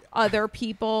about other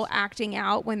people acting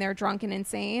out when they're drunk and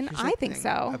insane? Here's the I think thing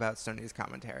so. About Sonia's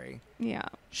commentary. Yeah.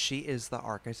 She is the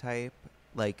archetype,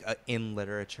 like in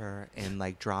literature, in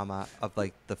like drama, of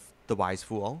like the wise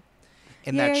fool.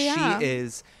 And Yeah, that yeah, yeah.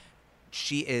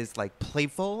 she is like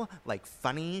playful, like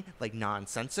funny, like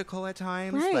nonsensical at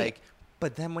times. Right. Like,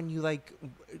 but then when you like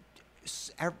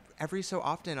every so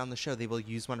often on the show, they will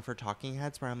use one of her talking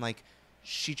heads where I'm like,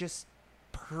 she just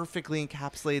perfectly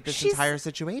encapsulated this She's- entire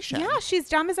situation. Yeah, she's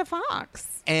dumb as a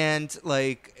fox. And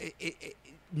like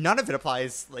none of it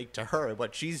applies like to her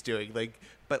what she's doing, like,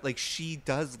 but like she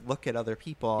does look at other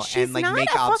people She's and like not make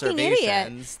a fucking observations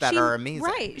idiot. that She- are amazing.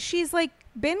 Right. She's like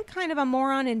been kind of a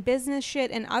moron in business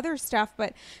shit and other stuff,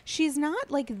 but she's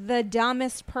not like the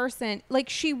dumbest person. Like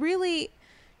she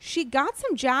got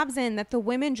some jabs in that the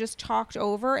women just talked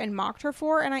over and mocked her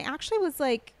for. And I actually was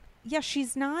like, yeah,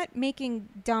 she's not making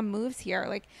dumb moves here.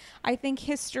 Like, I think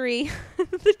history,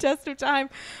 the test of time,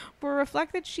 will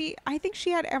reflect that I think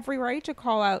she had every right to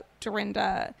call out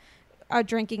Dorinda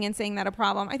drinking and saying that a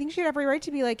problem. I think she had every right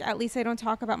to be like, at least I don't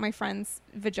talk about my friends'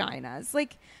 vaginas.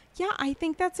 Like, yeah, I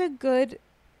think that's a good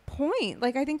point.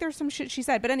 Like, I think there's some shit she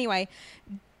said. But anyway,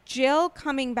 Jill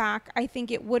coming back, I think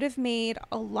it would have made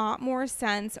a lot more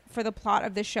sense for the plot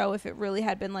of the show if it really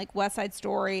had been like West Side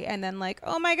Story and then like,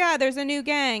 oh my God, there's a new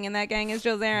gang and that gang is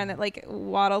Jill Zarin that like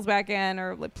waddles back in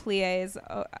or like plies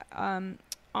on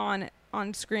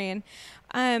screen.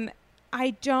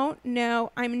 I don't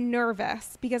know. I'm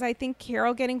nervous because I think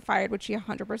Carol getting fired, which she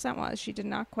 100% was, she did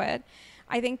not quit.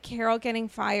 I think Carol getting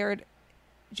fired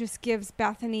just gives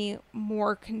Bethany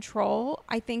more control.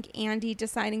 I think Andy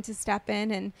deciding to step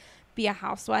in and be a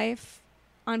housewife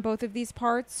on both of these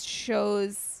parts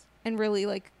shows, and really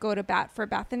like go to bat for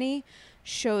Bethany,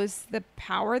 shows the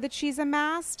power that she's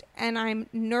amassed. And I'm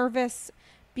nervous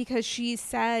because she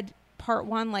said part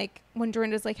one, like when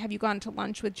Dorinda's like, have you gone to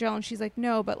lunch with Jill? And she's like,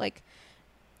 no, but like,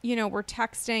 you know, we're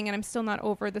texting and I'm still not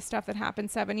over the stuff that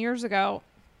happened 7 years ago.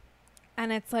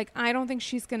 And it's like, I don't think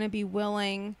she's going to be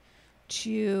willing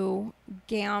to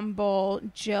gamble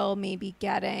Jill maybe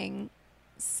getting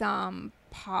some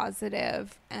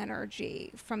positive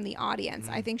energy from the audience.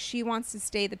 I think she wants to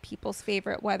stay the people's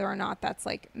favorite, whether or not that's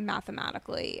like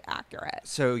mathematically accurate.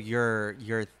 So your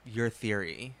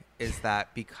theory is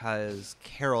that because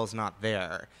Carol's not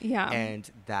there, Yeah. and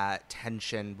that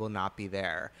tension will not be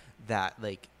there, that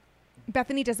like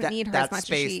Bethany doesn't need her as much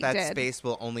space, as she that did. space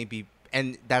will only be,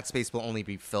 and that space will only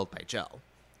be filled by Jill,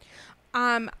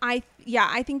 I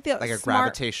think the like a smart,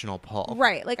 gravitational pull.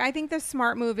 right. Like I think the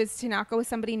smart move is to not go with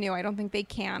somebody new. I don't think they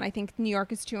can. I think New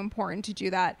York is too important to do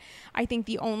that. I think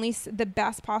the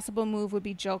best possible move would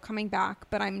be Jill coming back,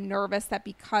 but I'm nervous that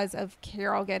because of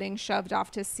Carol getting shoved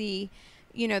off to sea,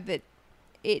 you know, that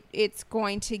it's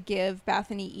going to give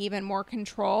Bethany even more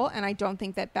control, and I don't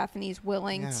think that Bethany's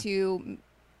willing to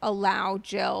allow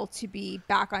Jill to be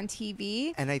back on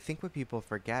TV. And I think what people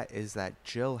forget is that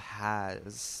Jill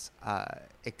has,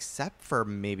 except for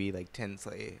maybe like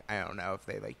Tinsley, I don't know if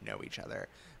they like know each other,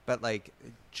 but like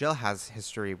Jill has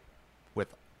history with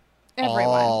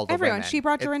all the Everyone. women. She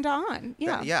brought It- Dorinda on.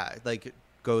 Yeah. yeah, like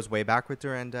goes way back with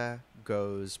Dorinda,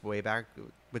 goes way back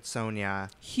with Sonia.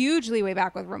 Huge leeway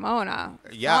back with Ramona.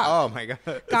 Yeah. Fuck. Oh my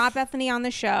god. Got Bethany on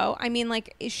the show. I mean,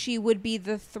 like, she would be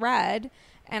the thread.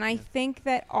 And I think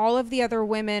that all of the other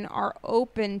women are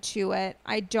open to it.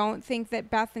 I don't think that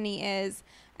Bethany is.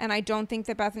 And I don't think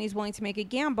that Bethany's willing to make a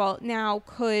gamble. Now,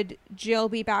 could Jill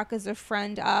be back as a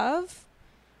friend of?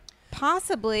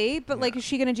 Possibly. But, like, is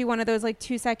she going to do one of those, like,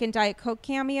 2-second Diet Coke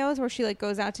cameos where she, like,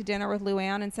 goes out to dinner with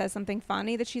Luann and says something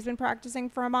funny that she's been practicing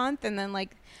for a month? And then,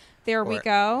 like, there we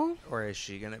go. Or is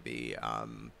she going to be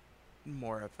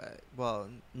more of a... Well,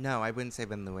 no, I wouldn't say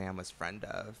when Luann was friend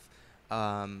of.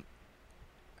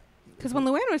 Because when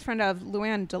Luann was friend of,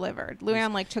 Luann delivered.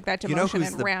 Luann, like, took that demotion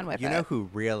and ran with it. You know who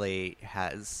really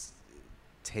has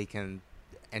taken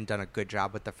and done a good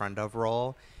job with the friend of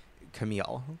role?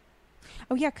 Camille.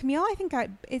 Oh, yeah. Camille, I think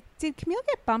did Camille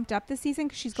get bumped up this season?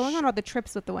 Because she's going on all the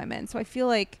trips with the women. So I feel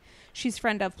like she's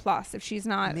friend of plus if she's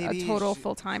not Maybe a total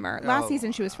full-timer. Last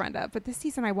season she was friend of. But this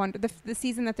season, I wonder, the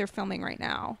season that they're filming right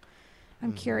now,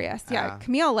 I'm curious. Yeah,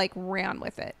 Camille, like, ran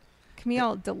with it.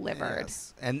 Camille delivered.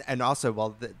 Yes. And also,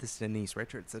 well, this Denise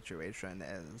Richards situation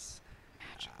is...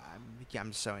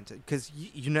 I'm so into... Because,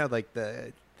 you know, like,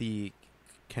 the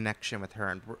connection with her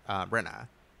and Brenna.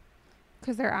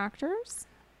 Because they're actors?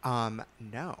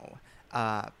 No.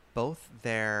 Both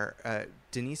their...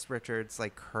 Denise Richards,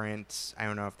 like, current... I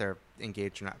don't know if they're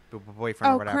engaged or not.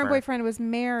 Boyfriend or whatever. Current boyfriend was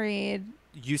married.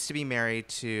 Used to be married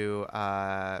to...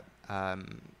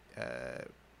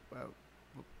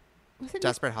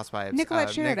 Desperate Housewives. Nicolette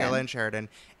Sheridan. Nicolette Sheridan.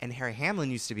 And Harry Hamlin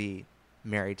used to be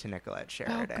married to Nicolette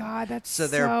Sheridan. Oh, God, that's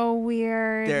so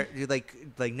weird. They're like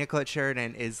Nicolette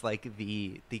Sheridan is like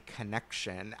the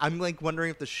connection. I'm like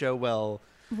wondering if the show will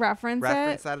reference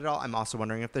that at all. I'm also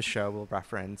wondering if the show will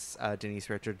reference Denise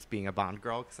Richards being a Bond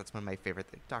girl, because that's one of my favorite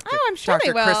things. I'm sure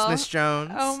they will. Christmas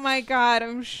Jones. Oh my God,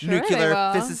 I'm sure Nuclear they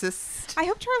will. physicist. I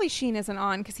hope Charlie Sheen isn't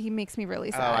on because he makes me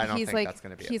really sad. I don't he's think like that's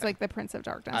gonna be. He's like the Prince of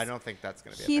Darkness. I don't think that's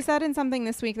gonna be. He said in something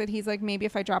this week that he's like, maybe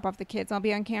if I drop off the kids, I'll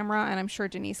be on camera, and I'm sure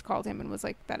Denise called him and was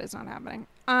like, that is not happening.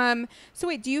 So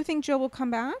wait, do you think Jill will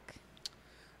come back?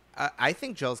 I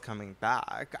think Jill's coming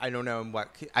back. I don't know in what...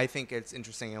 I think it's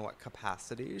interesting in what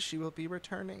capacity she will be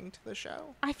returning to the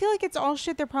show. I feel like it's all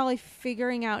shit they're probably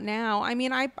figuring out now. I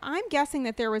mean, I'm guessing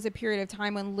that there was a period of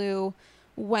time when Lou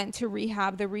went to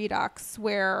rehab the Redux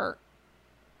where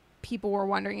people were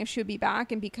wondering if she would be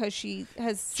back, and because she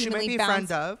has seemingly she might be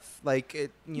friend of. Like,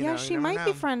 it, you know, she might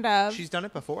be friend of. She's done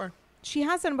it before. She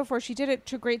has done it before. She did it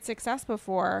to great success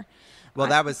before. Well,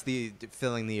 that was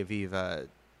filling the Aviva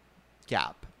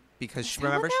gap. Because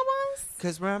remember, what that was?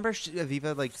 Because remember,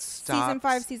 Aviva like stopped season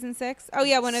 5, season 6. Oh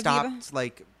yeah, when stopped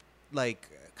Aviva like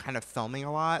kind of filming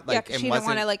a lot. Like, yeah, she didn't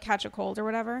want to like catch a cold or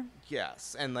whatever.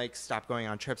 Yes, and like stopped going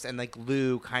on trips, and like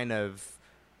Lou kind of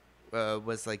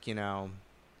was like, you know,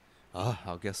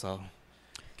 oh, guess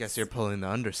you're pulling the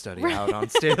understudy out on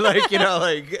stage, like, you know,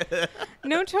 like.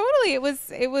 No, totally. It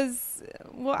was.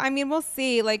 Well, I mean, we'll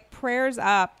see. Like, prayers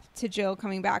up to Jill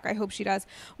coming back. I hope she does.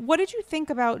 What did you think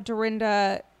about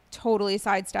Dorinda totally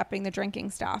sidestepping the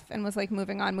drinking stuff and was like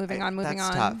moving on?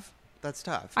 That's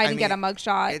tough. I didn't get a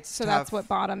mugshot, so tough. That's what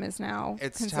bottom is now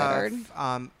it's considered.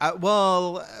 Tough.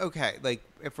 Well, okay. Like,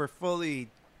 if we're fully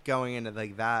going into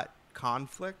like that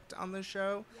conflict on the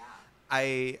show, yeah.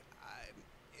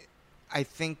 I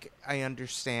think I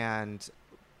understand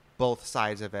both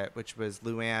sides of it, which was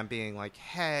Luann being like,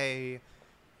 hey,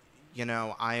 you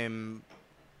know, I'm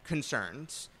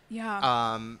concerned.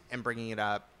 Yeah. And bringing it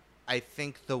up. I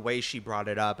think the way she brought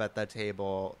it up at the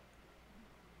table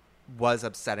was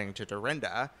upsetting to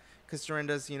Dorinda, because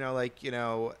Dorinda's, you know, like, you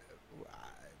know,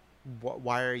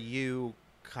 why are you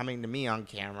coming to me on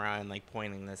camera and like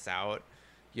pointing this out?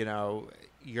 You know,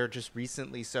 you're just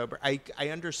recently sober. I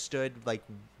understood like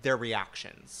their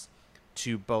reactions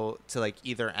to like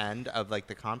either end of like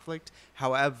the conflict.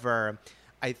 However,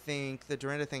 I think the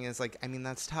Dorinda thing is like, I mean,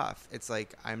 that's tough. It's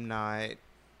like, I'm not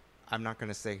going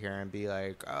to sit here and be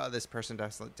like, oh, this person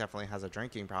definitely has a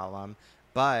drinking problem.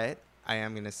 But I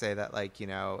am going to say that, like, you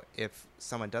know, if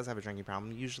someone does have a drinking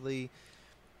problem, usually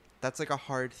that's like a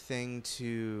hard thing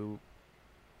to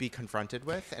be confronted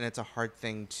with. And it's a hard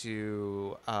thing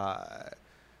to,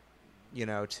 you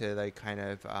know, to like kind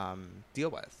of deal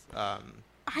with.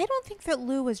 I don't think that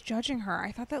Lou was judging her.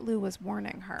 I thought that Lou was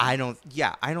warning her. I don't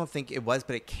think it was,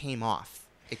 but it came off.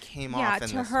 It came off in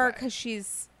to this her way. because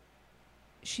she's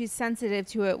sensitive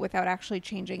to it without actually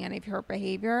changing any of her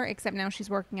behavior, except now she's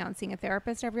working out and seeing a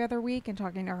therapist every other week and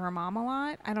talking to her mom a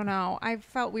lot. I don't know. I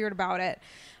felt weird about it.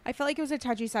 I felt like it was a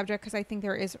touchy subject because I think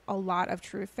there is a lot of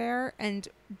truth there, and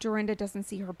Dorinda doesn't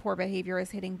see her poor behavior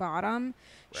as hitting bottom.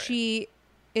 Right. She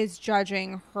is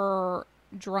judging her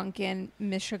drunken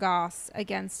mishigas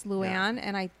against Luann,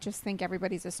 and I just think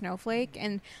everybody's a snowflake.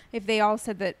 And if they all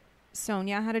said that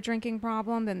Sonia had a drinking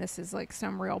problem, then this is like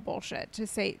some real bullshit to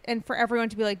say. And for everyone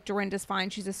to be like, Dorinda's fine,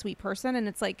 she's a sweet person. And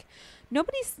it's like,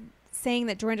 nobody's saying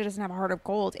that Dorinda doesn't have a heart of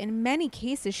gold. In many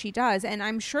cases, she does. And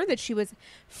I'm sure that she was,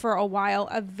 for a while,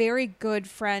 a very good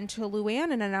friend to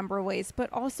Luann in a number of ways.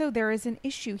 But also there is an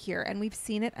issue here, and we've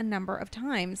seen it a number of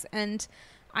times. And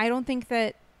I don't think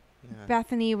that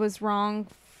Bethany was wrong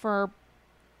for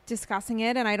discussing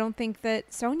it. And I don't think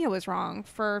that Sonia was wrong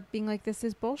for being like, this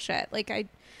is bullshit. Like,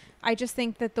 I just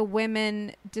think that the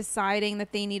women deciding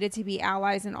that they needed to be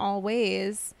allies in all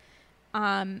ways,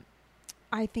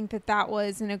 I think that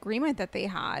was an agreement that they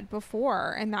had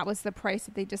before, and that was the price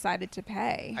that they decided to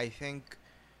pay. I think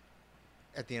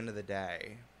at the end of the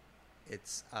day,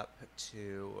 it's up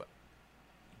to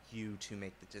you to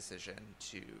make the decision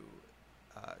to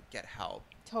get help.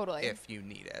 Totally. If you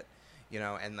need it, you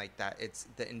know, and like that, it's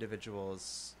the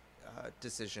individual's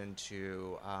decision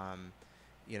to,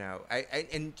 you know,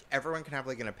 and everyone can have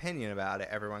like an opinion about it.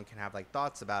 Everyone can have like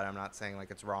thoughts about it. I'm not saying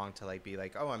like it's wrong to like be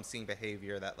like, oh, I'm seeing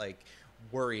behavior that like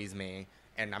worries me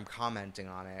and I'm commenting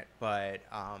on it. But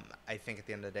I think at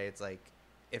the end of the day, it's like,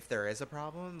 if there is a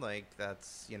problem, like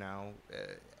that's, you know,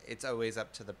 it's always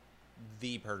up to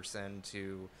the person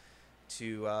to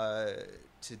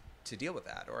deal with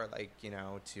that, or like, you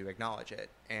know, to acknowledge it.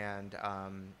 And I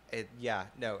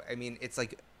mean, it's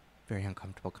like very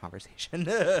uncomfortable conversation.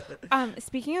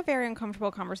 Speaking of very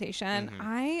uncomfortable conversation,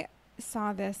 I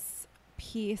saw this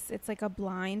piece. It's like a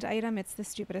blind item. It's the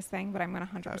stupidest thing, but I'm going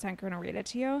to 100% going to read it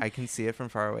to you. I can see it from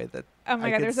far away. That oh my I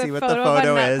God, can there's see a what photo the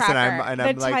photo of a is, and nutcracker.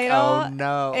 I'm like, title, oh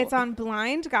no. It's on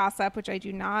Blind Gossip, which I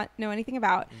do not know anything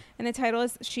about. And the title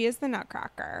is She is the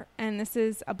Nutcracker. And this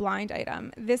is a blind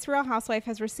item. This Real Housewife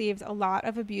has received a lot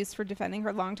of abuse for defending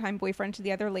her longtime boyfriend to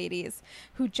the other ladies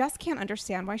who just can't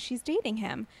understand why she's dating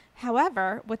him.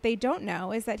 However, what they don't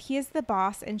know is that he is the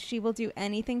boss and she will do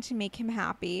anything to make him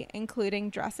happy,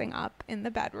 including dressing up in the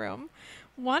bedroom.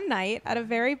 One night at a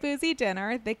very boozy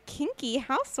dinner, the kinky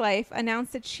housewife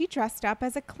announced that she dressed up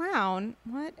as a clown,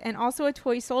 and also a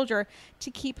toy soldier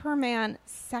to keep her man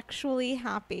sexually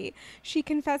happy. She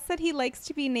confessed that he likes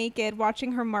to be naked,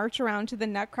 watching her march around to the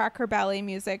Nutcracker ballet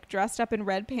music, dressed up in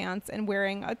red pants and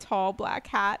wearing a tall black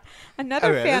hat.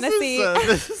 Another fantasy.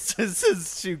 This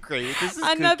is too great. This is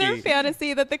Another kooky.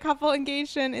 fantasy that the couple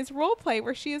engaged in is role play,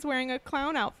 where she is wearing a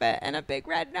clown outfit and a big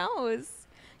red nose.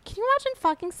 Can you imagine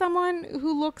fucking someone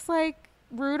who looks like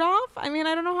Rudolph? I mean,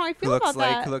 I don't know how I feel about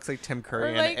that. Who looks like Tim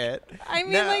Curry like, in It. I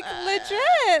mean, like,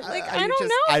 legit. Like, I don't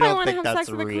know if I want to have sex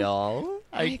with a real.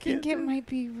 I think it might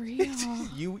be real.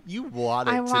 You want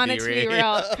it to be real. I want it to be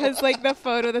real because, like, the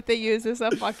photo that they use is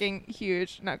a fucking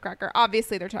huge nutcracker.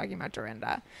 Obviously, they're talking about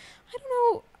Dorinda. I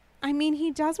don't know. I mean, he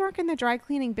does work in the dry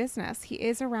cleaning business. He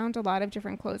is around a lot of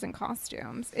different clothes and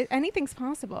costumes. Anything's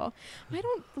possible. I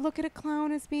don't look at a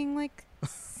clown as being, like,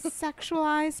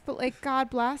 sexualized, but, like, God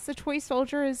bless. The toy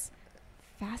soldier is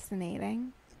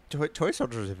fascinating. Toy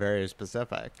soldiers are very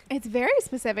specific. It's very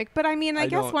specific, but I mean, I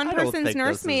guess one person's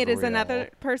nursemaid is another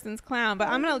person's clown, but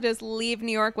I'm going to just leave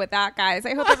New York with that, guys.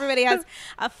 I hope everybody has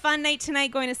a fun night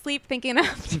tonight going to sleep thinking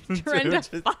of Dorinda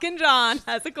fucking John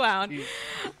as a clown.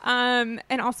 And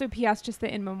also, P.S., just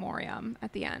the in memoriam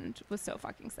at the end was so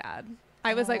fucking sad.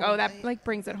 I was like, oh, that like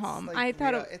brings it home. Like I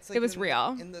thought it was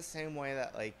real. In the same way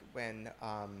that like when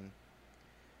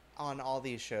on all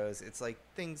these shows, it's like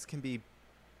things can be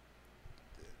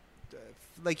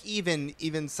like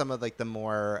even some of like the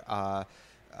more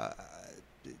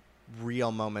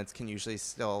real moments can usually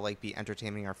still like be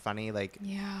entertaining or funny. Like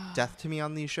death to me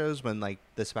on these shows, when like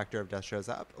the specter of death shows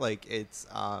up, like it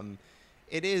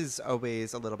is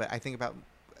always a little bit. I think about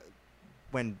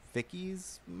when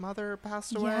Vicky's mother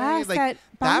passed away. Yes, like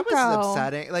that was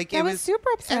upsetting. Like it was super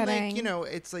upsetting. And like, you know,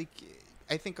 it's like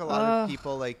I think a lot of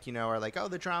people like, you know, are like, oh,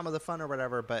 the drama, the fun or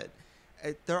whatever, but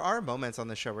there are moments on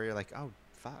the show where you're like, oh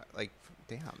fuck, like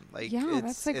damn, like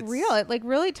that's like real. It like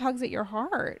really tugs at your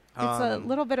heart. It's a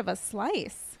little bit of a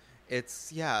slice.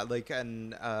 It's like,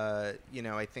 and you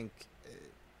know, I think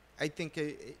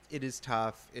it is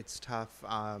tough. It's tough.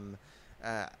 I'm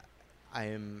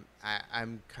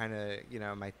kind of, you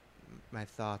know, my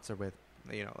thoughts are with,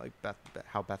 you know, like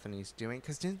how Bethany's doing,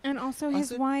 and also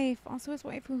his wife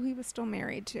who he was still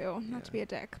married to, not to be a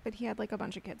dick, but he had like a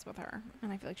bunch of kids with her,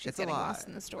 and I feel like she's getting lost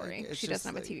in the story. Like, she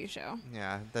doesn't have a TV show.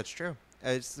 Yeah, that's true.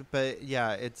 But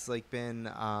yeah, it's like been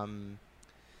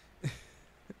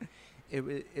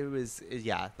it was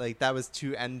yeah, like that was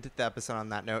to end the episode on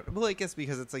that note. Well, I guess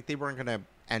because it's like they weren't gonna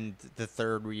end the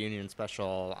third reunion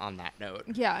special on that note.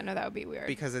 Yeah, no, that would be weird.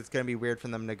 Because it's gonna be weird for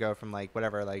them to go from like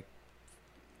whatever, like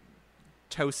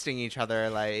toasting each other,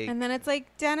 like, and then it's like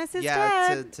Dennis is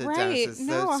yeah, dead. to Right. Dennis.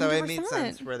 No, So it 100%. made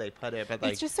sense where they put it, but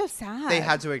like It's just so sad. they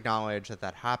had to acknowledge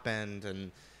that happened,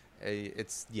 and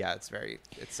it's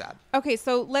sad. Okay,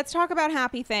 so let's talk about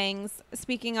happy things.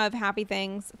 Speaking of happy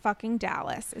things, fucking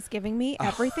Dallas is giving me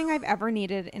everything I've ever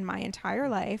needed in my entire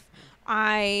life.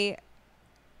 I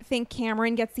think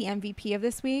Cameron gets the MVP of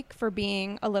this week for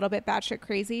being a little bit batshit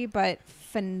crazy, but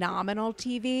phenomenal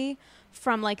TV.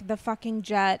 From like the fucking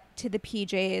jet to the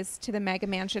PJs to the mega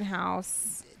mansion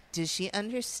house. Does she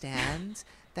understand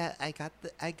that I got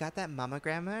that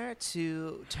mammogrammer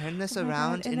to turn this Oh my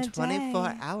around God, in in a 24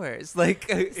 day. hours? Like,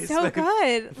 it's So like,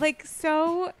 good. Like,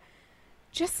 so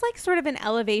just like sort of an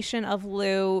elevation of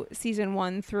Lou season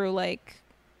 1 through like,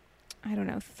 I don't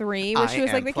know, 3, where she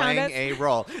was like the playing countess. a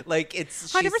role. Like,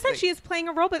 it's 100% like, she is playing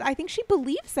a role, but I think she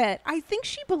believes it. I think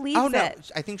she believes oh no,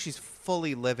 it. I think she's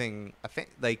fully living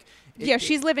Yeah,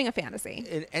 she's living a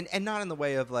fantasy. and not in the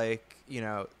way of like, you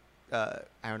know, I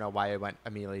don't know why I went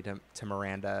immediately to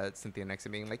Miranda, Cynthia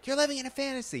Nixon being like, you're living in a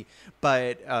fantasy.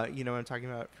 But, you know what I'm talking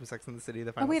about from Sex and the City,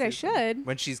 the final wait, I season? should.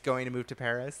 When she's going to move to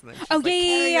Paris. And then she's Oh, like, yeah, yeah,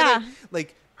 carrying it yeah. in.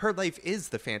 Like, her life is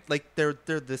the like, they're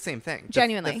the same thing.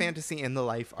 Genuinely. The fantasy and the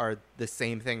life are the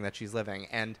same thing that she's living.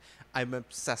 And I'm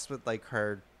obsessed with, like,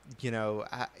 her, you know,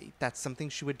 that's something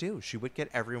she would do. She would get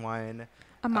everyone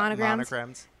A monogram.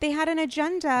 monograms. They had an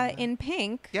agenda in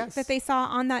pink Yes. that they saw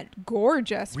on that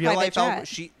gorgeous Real private life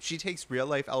jet. she takes real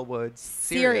life Elle Woods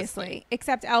Seriously.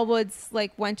 Except Elle Woods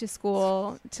like went to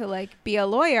school to like be a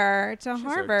lawyer to She's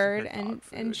Harvard, allergic to dog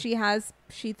and food.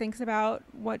 she thinks about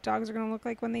what dogs are going to look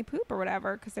like when they poop or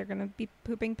whatever, because they're going to be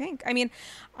pooping pink. I mean,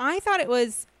 I thought it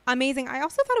was amazing. I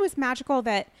also thought it was magical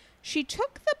that she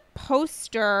took the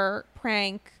poster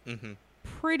prank Mm-hmm.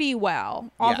 pretty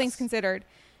well, all Yes. things considered,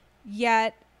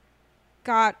 yet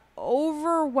got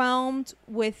overwhelmed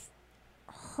with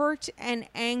hurt and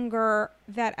anger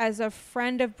that as a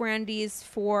friend of Brandy's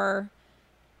for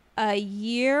a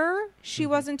year, she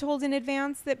wasn't told in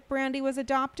advance that Brandy was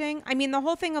adopting. I mean, the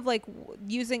whole thing of like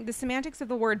using the semantics of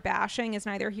the word bashing is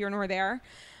neither here nor there.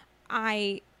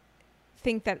 I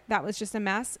think that was just a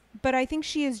mess, but I think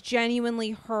she is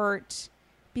genuinely hurt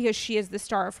because she is the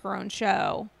star of her own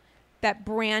show, that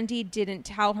Brandy didn't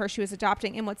tell her she was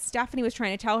adopting. And what Stephanie was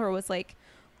trying to tell her was like,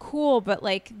 cool, but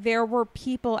like there were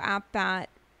people at that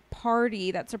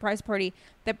party, that surprise party,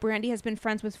 that Brandy has been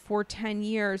friends with for 10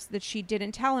 years that she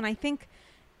didn't tell. And I think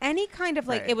any kind of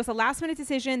like, Right. it was a last minute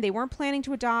decision. They weren't planning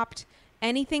to adopt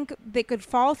anything that could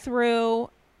fall through.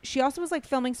 She also was like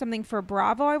filming something for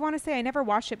Bravo, I want to say. I never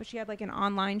watched it, but she had like an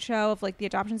online show of like the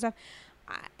adoption stuff.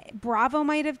 Bravo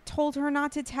might have told her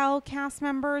not to tell cast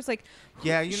members. Like,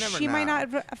 Yeah, you never she might know. not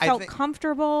have I felt think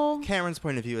comfortable. Cameron's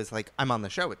point of view is like, I'm on the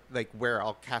show with, like, we're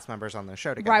all cast members on the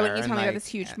show together. Why wouldn't you and, tell me about like, this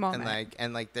huge and, moment?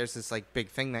 And like there's this like big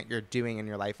thing that you're doing in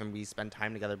your life, and we spend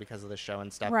time together because of the show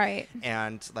and stuff. Right.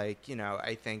 And like, you know,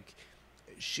 I think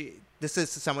this is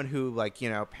someone who, like, you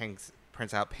know, prints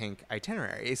out pink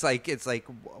itineraries. Like, it's like,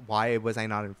 why was I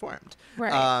not informed?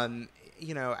 Right.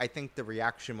 You know, I think the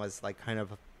reaction was like kind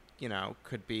of, you know,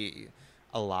 could be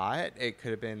a lot. It could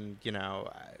have been, you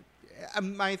know,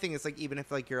 my thing is like, even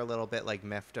if like you're a little bit like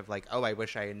miffed of like, oh, I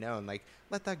wish I had known, like,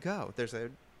 let that go. There's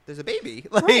a baby.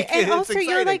 Like, Right. And it's also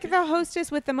you're exciting. like the hostess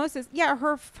with the mostest. Yeah,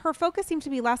 her focus seems to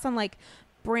be less on like,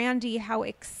 Brandy, how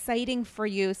exciting for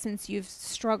you, since you've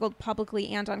struggled publicly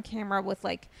and on camera with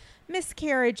like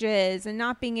miscarriages and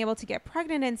not being able to get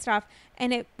pregnant and stuff.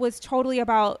 And it was totally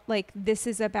about like, this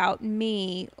is about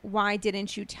me. Why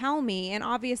didn't you tell me? And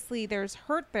obviously there's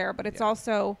hurt there, but it's Yeah.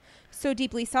 also so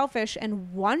deeply selfish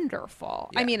and wonderful.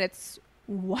 I Yeah. mean, it's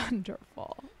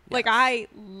wonderful. Like, Yes. I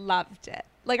loved it.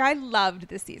 Like, I loved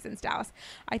this season's Dallas.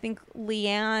 I think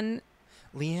Leanne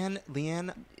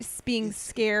being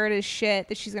scared as shit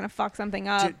that she's gonna fuck something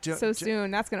up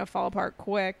soon, that's gonna fall apart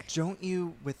quick. Don't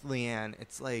you, with Leanne,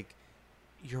 it's like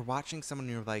you're watching someone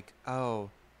and you're like, oh,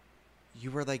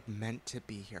 you were like meant to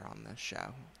be here on this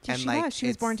show. Yeah, And she like, was. She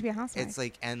was born it's- to be a housewife. It's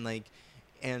like, and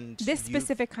This you've-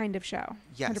 specific kind of show.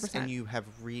 yes, 100%. and you have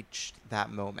reached that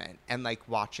moment, and like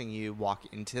watching you walk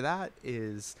into that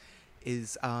is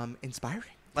inspiring.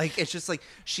 Like, it's just like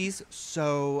she's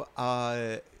so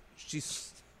she's.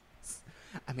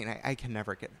 I mean, I can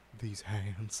never get these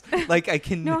hands. Like, I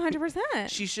can. No, 100%.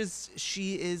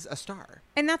 She is a star.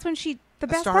 And that's when the A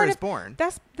best star part is of born.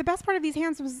 that's the best part of these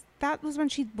hands was when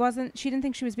she didn't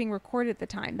think she was being recorded at the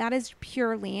time. That is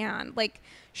pure Leanne. Like,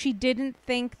 she didn't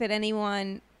think that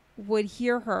anyone would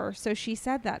hear her, so she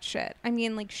said that shit. I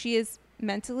mean, like, she is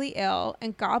mentally ill,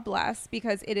 and God bless,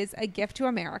 because it is a gift to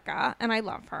America, and I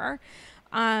love her.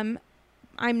 I'm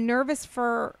nervous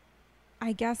for,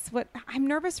 I'm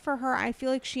nervous for her. I feel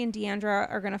like she and Deandra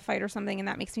are going to fight or something, and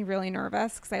that makes me really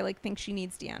nervous, because I, like, think she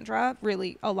needs Deandra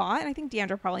really a lot, and I think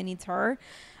Deandra probably needs her.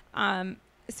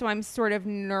 So I'm sort of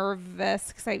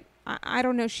nervous, because I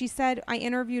don't know. She said, I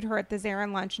interviewed her at the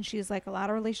Zarin lunch, and she was like, a lot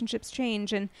of relationships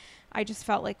change. And I just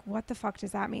felt like, what the fuck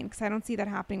does that mean? Because I don't see that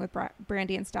happening with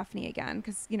Brandy and Stephanie again.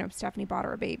 Because, you know, Stephanie bought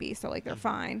her a baby, so, like, they're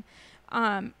fine.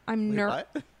 I'm nervous.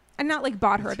 And not, like,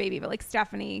 bought her a baby, but, like,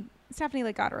 Stephanie,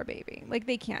 like, got her a baby. Like,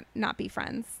 they can't not be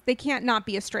friends. They can't not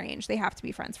be estranged. They have to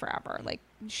be friends forever. Like,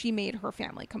 she made her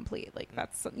family complete. Like,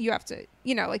 that's, you have to,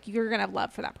 you know, like, you're going to have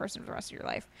love for that person for the rest of your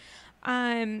life.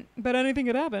 But anything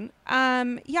could happen.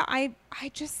 Yeah, I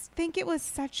just think it was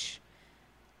such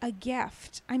a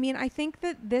gift. I mean, I think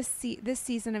that this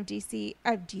season of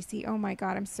DC, oh my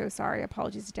God, I'm so sorry.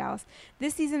 Apologies to Dallas.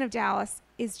 This season of Dallas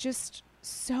is just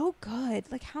so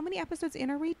good. Like, how many episodes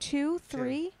in are we? 2,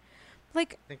 3? 2.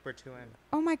 Like, I think we're 2 in.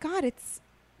 Oh my God, it's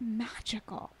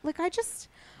magical. Like,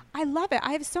 I love it.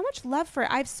 I have so much love for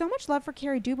it. I have so much love for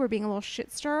Carrie Duber being a little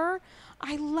shit stirrer.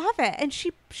 I love it. And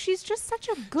she's just such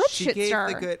a good shit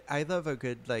stirrer. I love a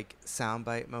good, like,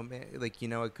 soundbite moment. Like, you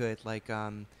know, a good, like,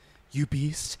 you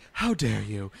beast, how dare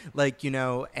you? Like, you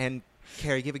know, and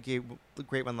Carrie gave a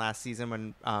great one last season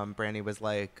when Brandy was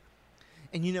like,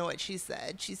 and you know what she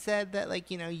said? She said that,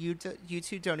 like, you know, you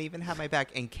two don't even have my back.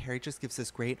 And Carrie just gives this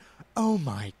great, oh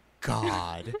my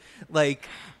God. Like,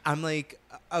 I'm like,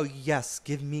 oh yes,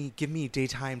 give me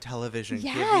daytime television.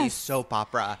 Yes. Give me soap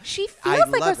opera. She feels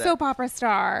like a soap opera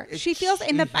star. She feels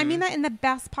I mean that in the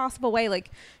best possible way.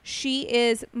 Like, she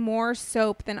is more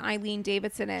soap than Eileen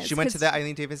Davidson is. She went to the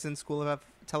Eileen Davidson School of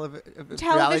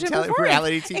Television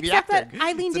reality TV Except acting. that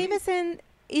Eileen Davidson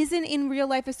isn't in real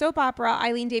life a soap opera.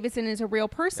 Eileen Davidson is a real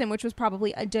person, which was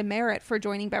probably a demerit for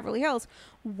joining Beverly Hills.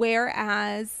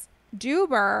 Whereas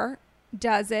Duber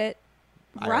does it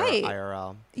right.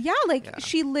 IRL. Yeah, like,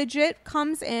 she legit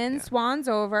comes in, swans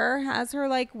over, has her,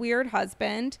 like, weird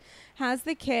husband, has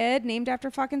the kid named after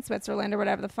fucking Switzerland or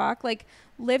whatever the fuck, like,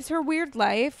 lives her weird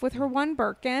life with her one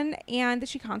Birkin, and that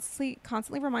she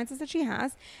constantly reminds us that she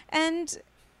has, and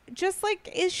just, like,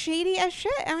 is shady as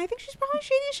shit. And I think she's probably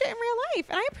shady as shit in real life,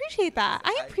 and I appreciate that.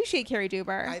 I appreciate Carrie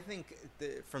Duber. I think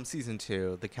from season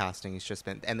 2, the casting has just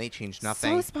been, and they changed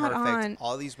nothing. So spot on.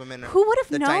 All these women. Who would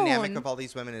have known? The dynamic of all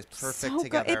these women is perfect so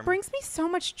together. Good. It brings me so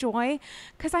much joy,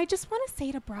 because I just want to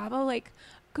say to Bravo, like,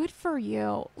 good for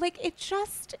you. Like, it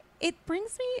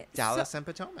brings me Dallas and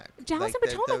Potomac. Dallas and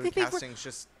Potomac. The casting's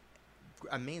just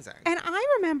amazing. And I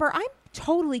remember I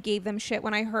totally gave them shit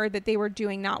when I heard that they were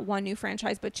doing not one new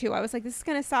franchise but 2. I was like, this is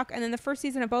gonna suck. And then the first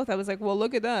season of both, I was like, well,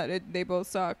 look at that, they both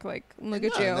suck. Like, look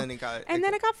at you. And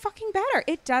then it got fucking better.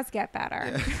 It does get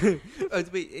better. Yeah.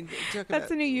 Wait,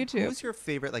 that's a new YouTube. Who's your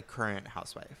favorite, like, current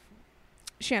housewife?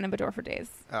 Shannon Bedore for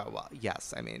days. Oh well,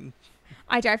 yes. I mean,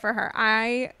 I die for her.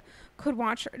 I could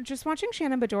watch just watching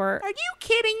Shannon Bedore. Are you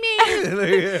kidding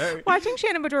me? Watching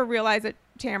Shannon Bedore realize that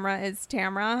Tamra is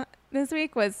Tamra this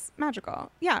week was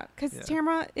magical. Yeah, because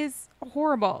Tamra is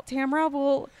horrible. Tamra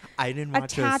will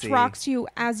attach rocks to you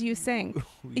as you sing.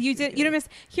 You didn't miss.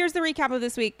 Here's the recap of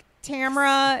this week.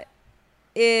 Tamra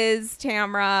is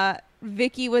Tamra.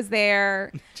 Vicky was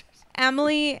there.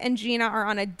 Emily and Gina are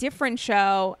on a different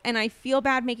show, and I feel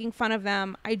bad making fun of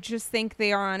them. I just think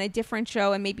they are on a different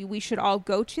show, and maybe we should all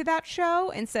go to that show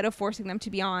instead of forcing them to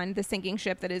be on the sinking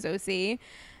ship that is OC.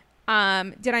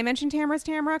 Did I mention Tamra's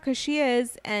Tamra? Because she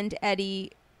is, and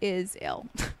Eddie is ill.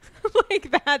 Like,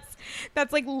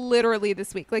 that's like literally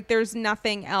this week. Like, there's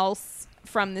nothing else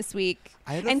from this week.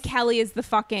 And Kelly is the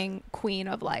fucking queen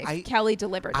of life. Kelly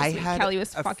delivered this week. Kelly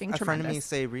was fucking tremendous. A friend of me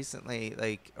say recently,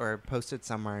 like, or posted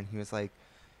somewhere, and he was like,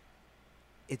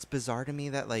 it's bizarre to me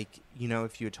that, like, you know,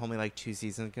 if you had told me, like, 2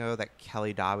 seasons ago that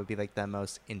Kelly Dodd would be, like, the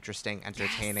most interesting,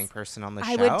 entertaining person on the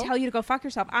show. I would tell you to go fuck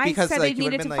yourself. I said, like, they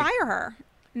needed to fire her.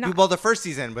 Well, the first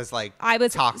season was, like,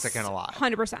 toxic and a lot.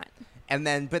 100%. And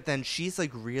then, but then she's,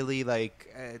 like, really,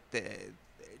 like,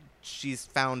 she's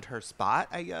found her spot,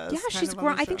 I guess. Yeah, she's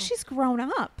grown. I think she's grown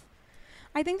up.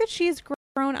 I think that she's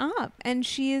grown up, and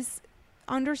she's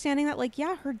understanding that, like,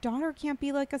 yeah, her daughter can't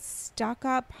be like a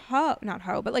stuck-up not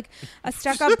hoe, but like a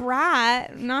stuck-up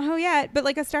brat, not hoe yet, but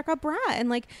like a stuck-up brat, and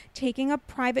like taking a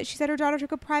private, she said her daughter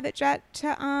took a private jet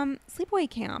to sleepaway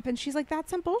camp, and she's like,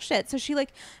 that's some bullshit. So she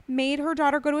like made her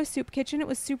daughter go to a soup kitchen. It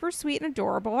was super sweet and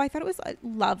adorable. I thought it was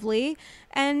lovely.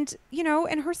 And, you know,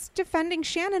 and her defending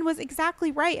Shannon was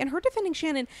exactly right. And her defending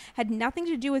Shannon had nothing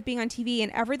to do with being on TV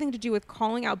and everything to do with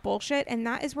calling out bullshit. And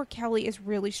that is where Kelly is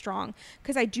really strong,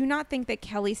 because I do not think that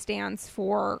Kelly stands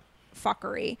for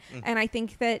fuckery. And I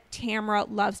think that Tamra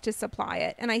loves to supply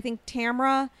it. And I think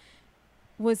Tamra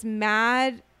was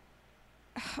mad.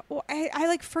 Well, I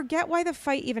like forget why the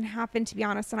fight even happened, to be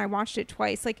honest. And I watched it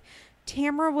twice. Like,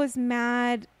 Tamra was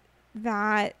mad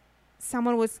that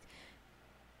someone was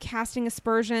casting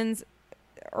aspersions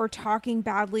or talking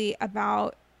badly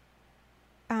about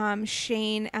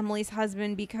Shane, Emily's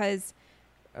husband, because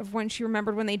of when she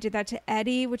remembered when they did that to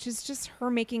Eddie, which is just her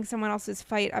making someone else's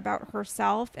fight about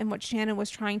herself. And what Shannon was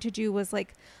trying to do was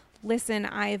like, listen,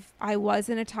 I was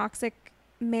in a toxic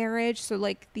marriage, so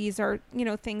like these are, you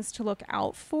know, things to look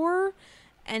out for.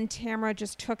 And Tamra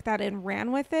just took that and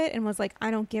ran with it and was like,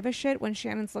 I don't give a shit, when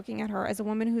Shannon's looking at her as a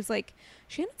woman who's like,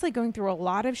 Shannon's like going through a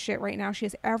lot of shit right now. She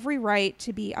has every right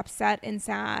to be upset and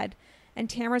sad. And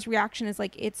Tamra's reaction is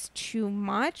like, it's too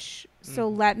much, so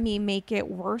let me make it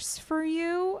worse for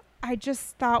you. I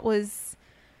just thought was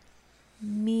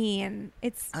mean.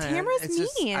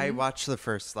 Tamra's mean. I watched the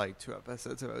first like 2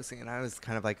 episodes of OC, and I was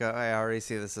kind of like, oh, I already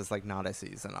see this as like not a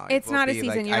season. It's not a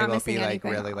season. You're not missing anything. I will be like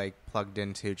really like plugged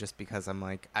into, just because I'm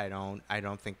like, I don't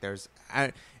think there's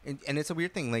and it's a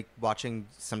weird thing, like watching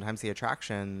sometimes the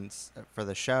attractions for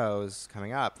the shows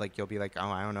coming up, like you'll be like, oh,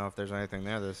 I don't know if there's anything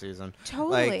there this season.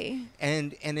 Totally. Like,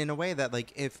 and in a way that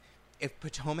like if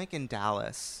Potomac and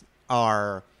Dallas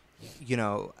are, you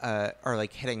know, are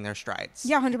like hitting their strides.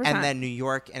 Yeah, 100%. And then New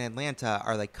York and Atlanta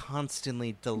are like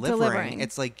constantly delivering.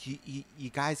 It's like you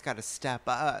guys got to step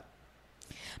up.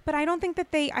 But I don't think that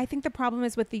I think the problem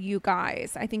is with the you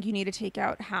guys. I think you need to take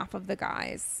out half of the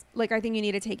guys. Like, I think you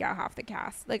need to take out half the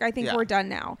cast. Like, I think we're done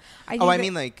now. I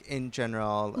mean, like, in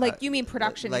general. Like, you mean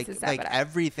production like, needs to step like it up.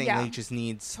 everything like just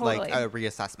needs totally. like a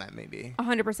reassessment, maybe.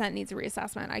 100% needs a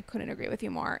reassessment. I couldn't agree with you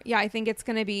more. Yeah, I think it's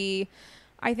going to be...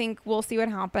 I think we'll see what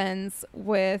happens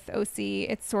with OC.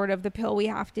 It's sort of the pill we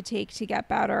have to take to get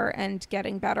better, and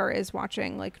getting better is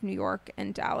watching like New York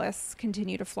and Dallas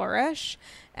continue to flourish,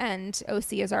 and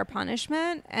OC is our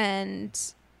punishment, and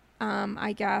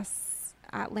I guess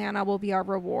Atlanta will be our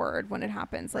reward when it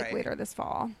happens, like later this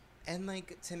fall. And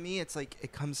like, to me, it's like,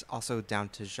 it comes also down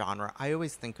to genre. I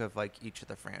always think of like each of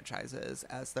the franchises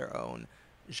as their own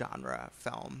genre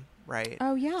film, right?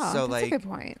 Oh yeah, so that's like a good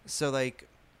point. So like,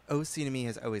 OC to me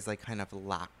has always like kind of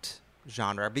lacked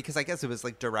genre, because I guess it was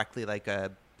like directly like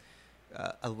a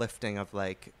lifting of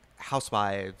like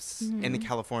Housewives in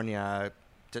California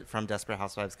from Desperate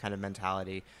Housewives kind of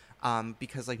mentality,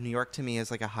 because like New York to me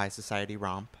is like a high society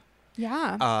romp.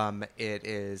 Yeah. It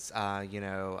is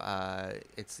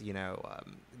it's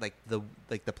like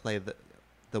the play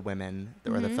the Women,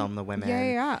 or the film The Women.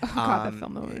 Yeah. Oh God, the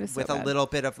film The Women is so with bad. a little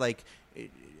bit of like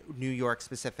New York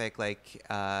specific like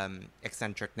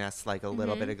eccentricness, like a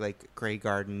little bit of like Grey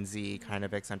Gardens-y kind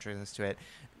of eccentricness to it.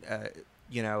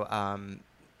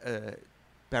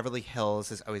 Beverly Hills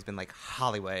has always been like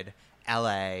Hollywood,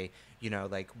 LA, you know,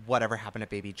 like Whatever Happened to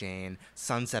Baby Jane,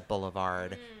 Sunset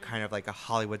Boulevard, kind of like a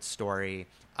Hollywood story.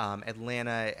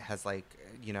 Atlanta has like,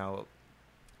 you know,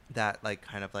 that like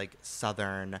kind of like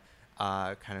Southern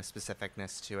kind of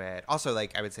specificness to it. Also,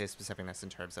 like, I would say a specificness in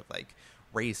terms of like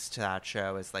race to that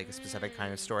show is like a specific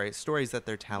kind of stories that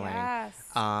they're telling. Yes.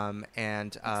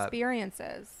 And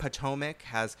experiences. Potomac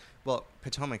has a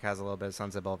little bit of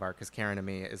Sunset Boulevard, because Karen to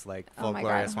me is like full God,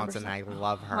 Gloria Swanson, and I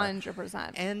love her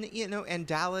 100%. And you know, and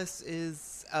Dallas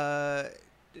is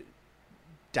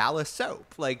Dallas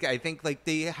soap. Like, I think like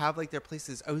they have like their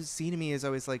places. OC to me is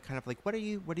always like kind of like, what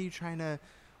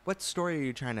story are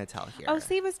you trying to tell here?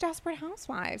 OC was Desperate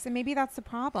Housewives, and maybe that's the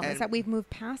problem, is that we've moved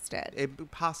past it.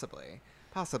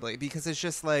 Possibly, because it's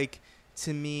just like,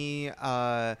 to me,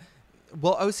 well,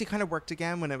 OC kind of worked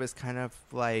again when it was kind of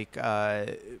like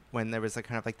when there was like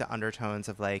kind of like the undertones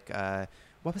of like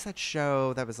what was that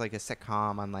show that was like a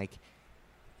sitcom on like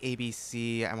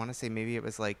ABC? I want to say maybe it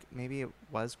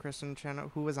was Kristen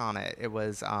Chenoweth. Who was on it? It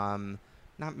was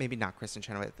not Kristen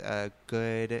Chenoweth.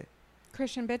 Good.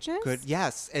 Christian bitches. Good.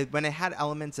 Yes. When it had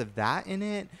elements of that in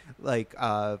it, like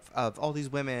of all these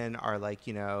women are like,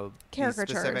 you know, these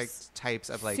specific Caricatures. types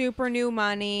of like Super new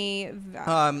money.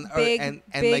 big, Big, and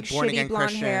big like born shitty again blonde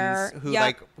Christians hair. who Yep.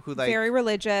 like very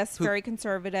religious, who- very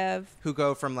conservative. who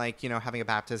go from like, you know, having a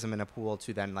baptism in a pool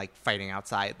to then like fighting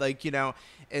outside. Like, you know,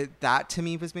 that to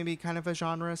me was maybe kind of a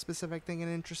genre specific thing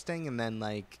and interesting, and then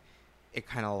like it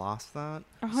kind of lost that.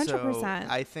 100%. So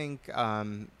I think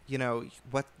you know,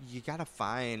 what you gotta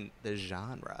find the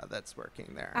genre that's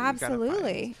working there. You gotta find-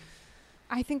 Absolutely.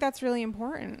 I think that's really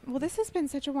important. Well, this has been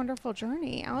such a wonderful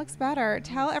journey. Alex Better,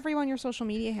 tell everyone your social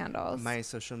media handles. My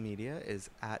social media is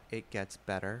at It Gets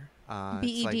Better.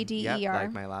 BEDDER. Yep,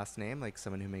 like my last name, like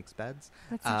someone who makes beds.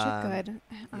 That's such a good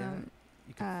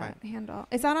You can find handle.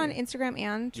 Is that on Instagram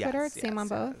and Twitter? It's same on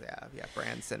both? Yeah,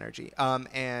 brand synergy.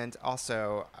 And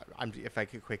also, if I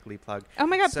could quickly plug. Oh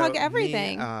my God, so plug me,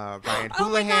 everything. Ryan Oh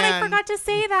my God, I forgot to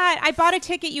say that. I bought a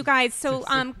ticket, you guys. So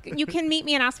you can meet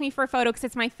me and ask me for a photo because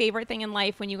it's my favorite thing in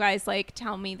life when you guys like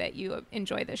tell me that you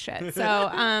enjoy this shit.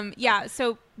 So yeah,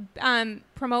 so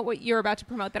promote what you're about to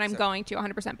promote that I'm going to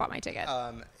 100% bought my ticket.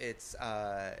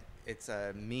 It's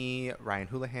me, Ryan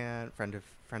Houlihan, friend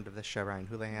of the show, Ryan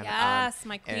Houlihan. Yes,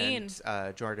 my queen.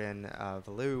 And Jordan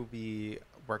Valou. We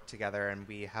work together, and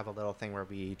we have a little thing where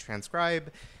we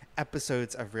transcribe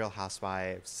episodes of Real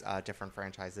Housewives, different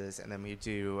franchises, and then we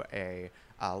do a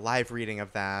live reading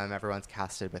of them. Everyone's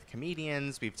casted with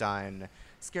comedians. We've done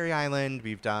Scary Island.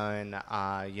 We've done,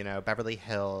 Beverly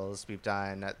Hills. We've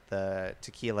done the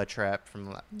Tequila Trip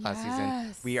from last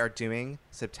season. We are doing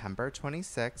September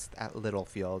 26th at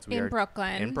Littlefield. In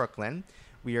Brooklyn. In Brooklyn.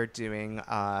 We are doing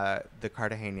the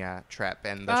Cartagena trip,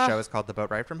 and the show is called The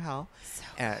Boat Ride from Hell.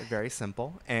 So very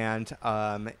simple, and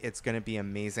it's going to be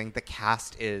amazing. The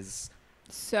cast is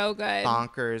so good.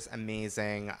 bonkers,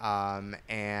 amazing,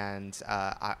 and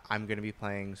I'm going to be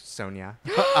playing Sonia.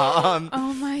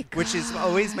 Oh my God. Which is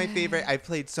always my favorite. I've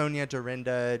played Sonia,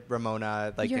 Dorinda,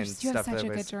 Ramona, like you and have stuff. such that a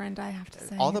good was Dorinda, I have to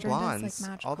say. all the Dorinda's, blondes,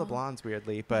 like, all the magical. blondes,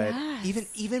 weirdly, but Yes.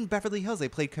 even Beverly Hills, they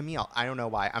played Camille. I don't know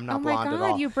why. I'm not Oh my blonde at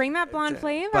God, all. you bring that blonde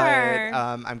flavor. But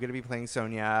I'm going to be playing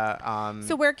Sonia.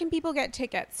 So where can people get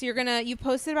tickets? You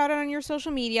posted about it on your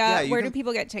social media. Yeah, you Where can- do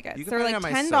people get tickets? you can They're find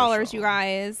like it on my $10, social. you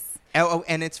guys. Oh,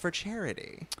 and it's for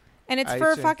charity. And it's I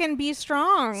for ju- fucking Be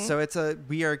Strong. So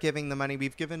we are giving the money.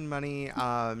 We've given money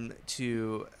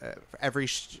to for every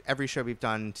show we've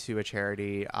done to a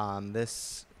charity.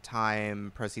 This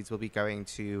time proceeds will be going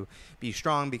to Be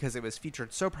Strong because it was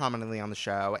featured so prominently on the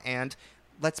show. And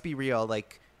let's be real,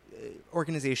 like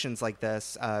organizations like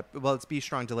this, it's Be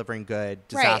Strong delivering good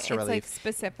disaster right, it's relief. like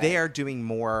specific. They are doing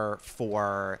more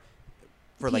for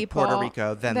like People Puerto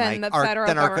Rico than the like our federal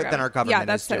than government. our government Yeah,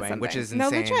 that is says doing, which something. is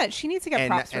insane. No, legit. She needs to get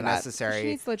props for and that. necessary. She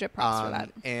needs legit props for that.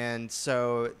 And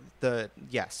so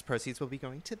proceeds will be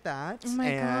going to that. Oh my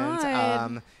and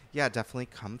God. yeah, definitely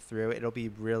come through. It'll be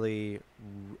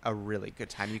a really good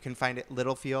time. You can find it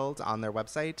Littlefield on their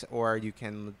website, or you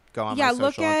can go on my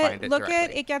social and find it look directly.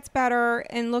 at It Gets Better,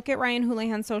 and look at Ryan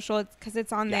Houlihan's social because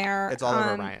it's on there. It's all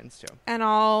over Ryan's too. And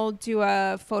I'll do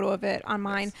a photo of it on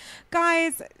mine. Yes.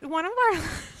 Guys, one of our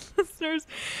listeners,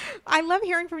 I love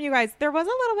hearing from you guys. There was a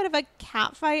little bit of a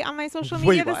cat fight on my social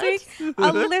media Wait, this what? week.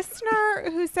 A listener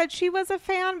who said she was a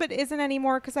fan but isn't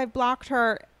anymore because I blocked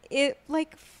her. It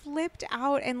like flipped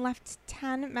out and left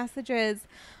 10 messages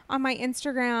on my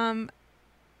Instagram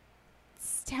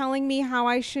telling me how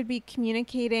I should be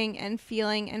communicating and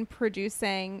feeling and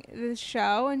producing this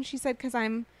show. And she said, because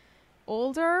I'm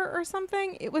older or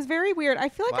something. It was very weird. I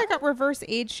feel like I What? got reverse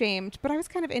age shamed, but I was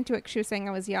kind of into it 'cause she was saying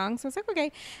I was young. So I was like,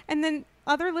 okay. And then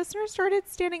other listeners started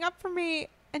standing up for me,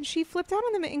 and she flipped out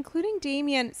on them, including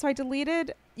Damien. So I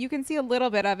deleted, you can see a little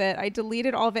bit of it. I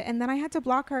deleted all of it, and then I had to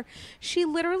block her. She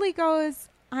literally goes,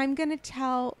 I'm going to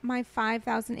tell my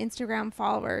 5,000 Instagram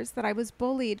followers that I was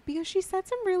bullied, because she said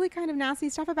some really kind of nasty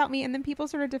stuff about me, and then people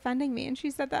started defending me, and she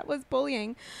said that was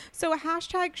bullying. So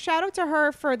hashtag shout out to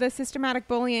her for the systematic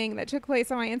bullying that took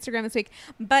place on my Instagram this week.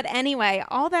 But anyway,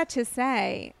 all that to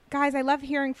say, guys, I love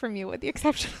hearing from you, with the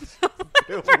exception of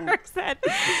what said.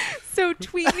 So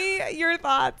tweet me your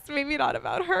thoughts, maybe not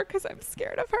about her because I'm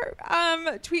scared of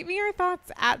her. Tweet me your thoughts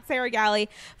at Sarah Galley.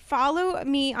 Follow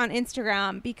me on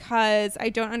Instagram because I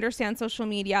don't understand social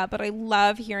media, but I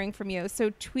love hearing from you.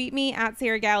 So tweet me at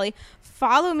Sarah Galley.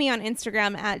 Follow me on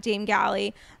Instagram at Dame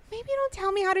Galley. maybe don't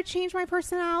tell me how to change my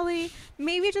personality.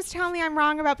 Maybe just tell me I'm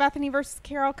wrong about Bethany versus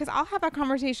Carol, because I'll have that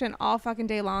conversation all fucking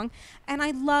day long. And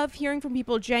I love hearing from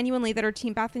people genuinely that are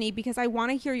Team Bethany, because I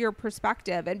want to hear your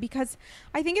perspective, and because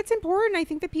I think it's important. I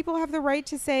think that people have the right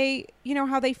to say, you know,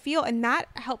 how they feel, and that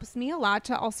helps me a lot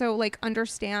to also like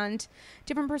understand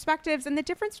different perspectives. And the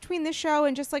difference between this show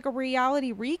and just like a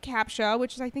reality recap show,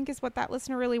 which I think is what that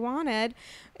listener really wanted,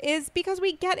 is because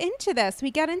we get into this.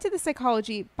 We get into the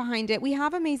psychology behind it. We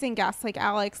have amazing guests like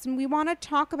Alex, and we want to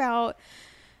talk about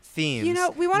themes. You know,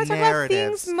 we want to talk about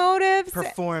themes, motives,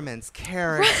 performance,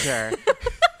 character,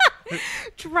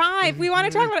 drive. We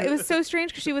want to talk about it. It was so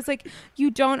strange because she was like, "You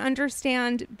don't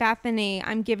understand Bethany.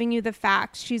 I'm giving you the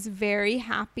facts. She's very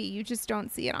happy. You just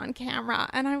don't see it on camera."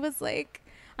 And I was like,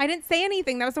 I didn't say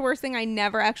anything. That was the worst thing. I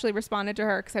never actually responded to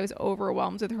her because I was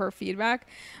overwhelmed with her feedback.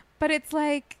 But it's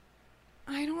like,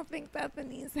 I don't think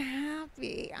Bethany's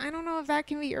happy. I don't know if that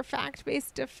can be your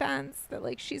fact-based defense, that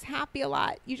like she's happy a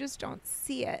lot. You just don't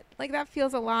see it. Like that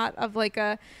feels a lot of like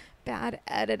a bad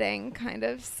editing kind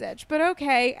of sitch. But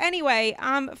okay. Anyway,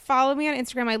 follow me on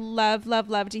Instagram. I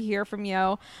love to hear from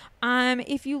you.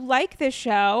 If you like this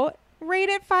show, rate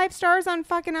it 5 stars on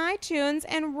fucking iTunes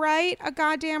and write a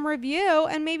goddamn review,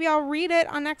 and maybe I'll read it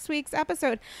on next week's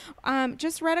episode.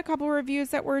 Just read a couple reviews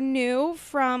that were new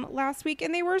from last week,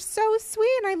 and they were so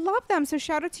sweet, and I love them. So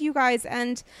shout out to you guys,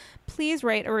 and please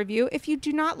rate a review. If you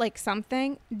do not like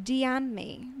something, DM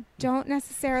me. Don't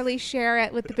necessarily share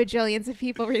it with the bajillions of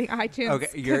people reading iTunes.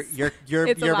 Okay,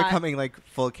 you're becoming like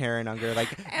full Karen Unger.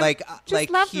 Just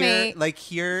love here, me. like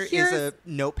here's a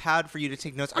notepad for you to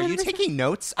take notes. Are you 100%. taking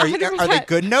notes? Are they 100%.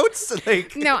 good notes?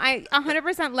 Like No, I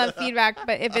 100% love feedback,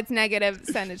 but if it's negative,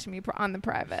 send it to me on the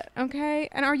private. Okay?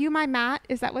 And are you my Matt?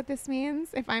 Is that what this means?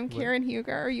 If I'm Karen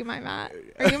Huger, are you my Matt?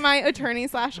 Are you my attorney /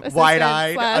 assistant?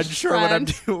 wide-eyed, / unsure what I'm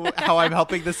friend? doing, how I'm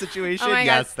helping the situation. Oh my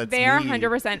Yes, God. that's They are me.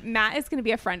 100%. Matt is going to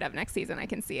be a friend of next season. I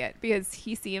can see it because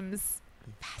he seems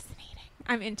fascinating.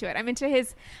 I'm into it. I'm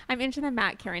into the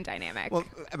Matt Karen dynamic. Well,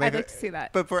 I'd like to see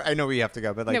that. Before I know we have to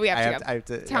go, but like No, we have to go. I have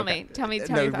to Tell okay. me. Tell me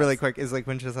No, your really thoughts. quick is like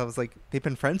when Giselle was like, they've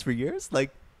been friends for years.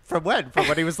 Like from when? From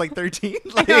when he was like 13?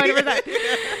 I know,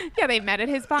 100%. Yeah, they met at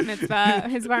his bar mitzvah.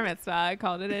 I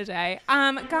called it a day.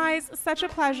 Guys, such a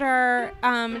pleasure.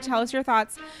 Tell us your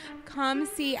thoughts. Come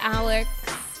see Alex.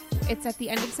 It's at the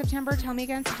end of September. Tell me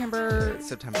again. September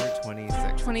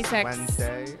 26th. 26th.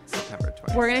 Wednesday, September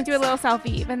 26th. We're going to do a little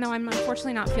selfie, even though I'm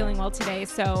unfortunately not feeling well today.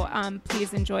 So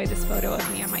please enjoy this photo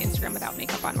of me on my Instagram without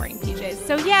makeup on, wearing PJs.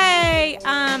 So yay!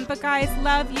 But guys,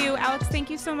 love you. Alex, thank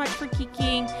you so much for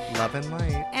kikiing. Love and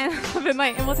light. And love and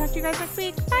light. And we'll talk to you guys next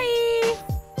week. Bye!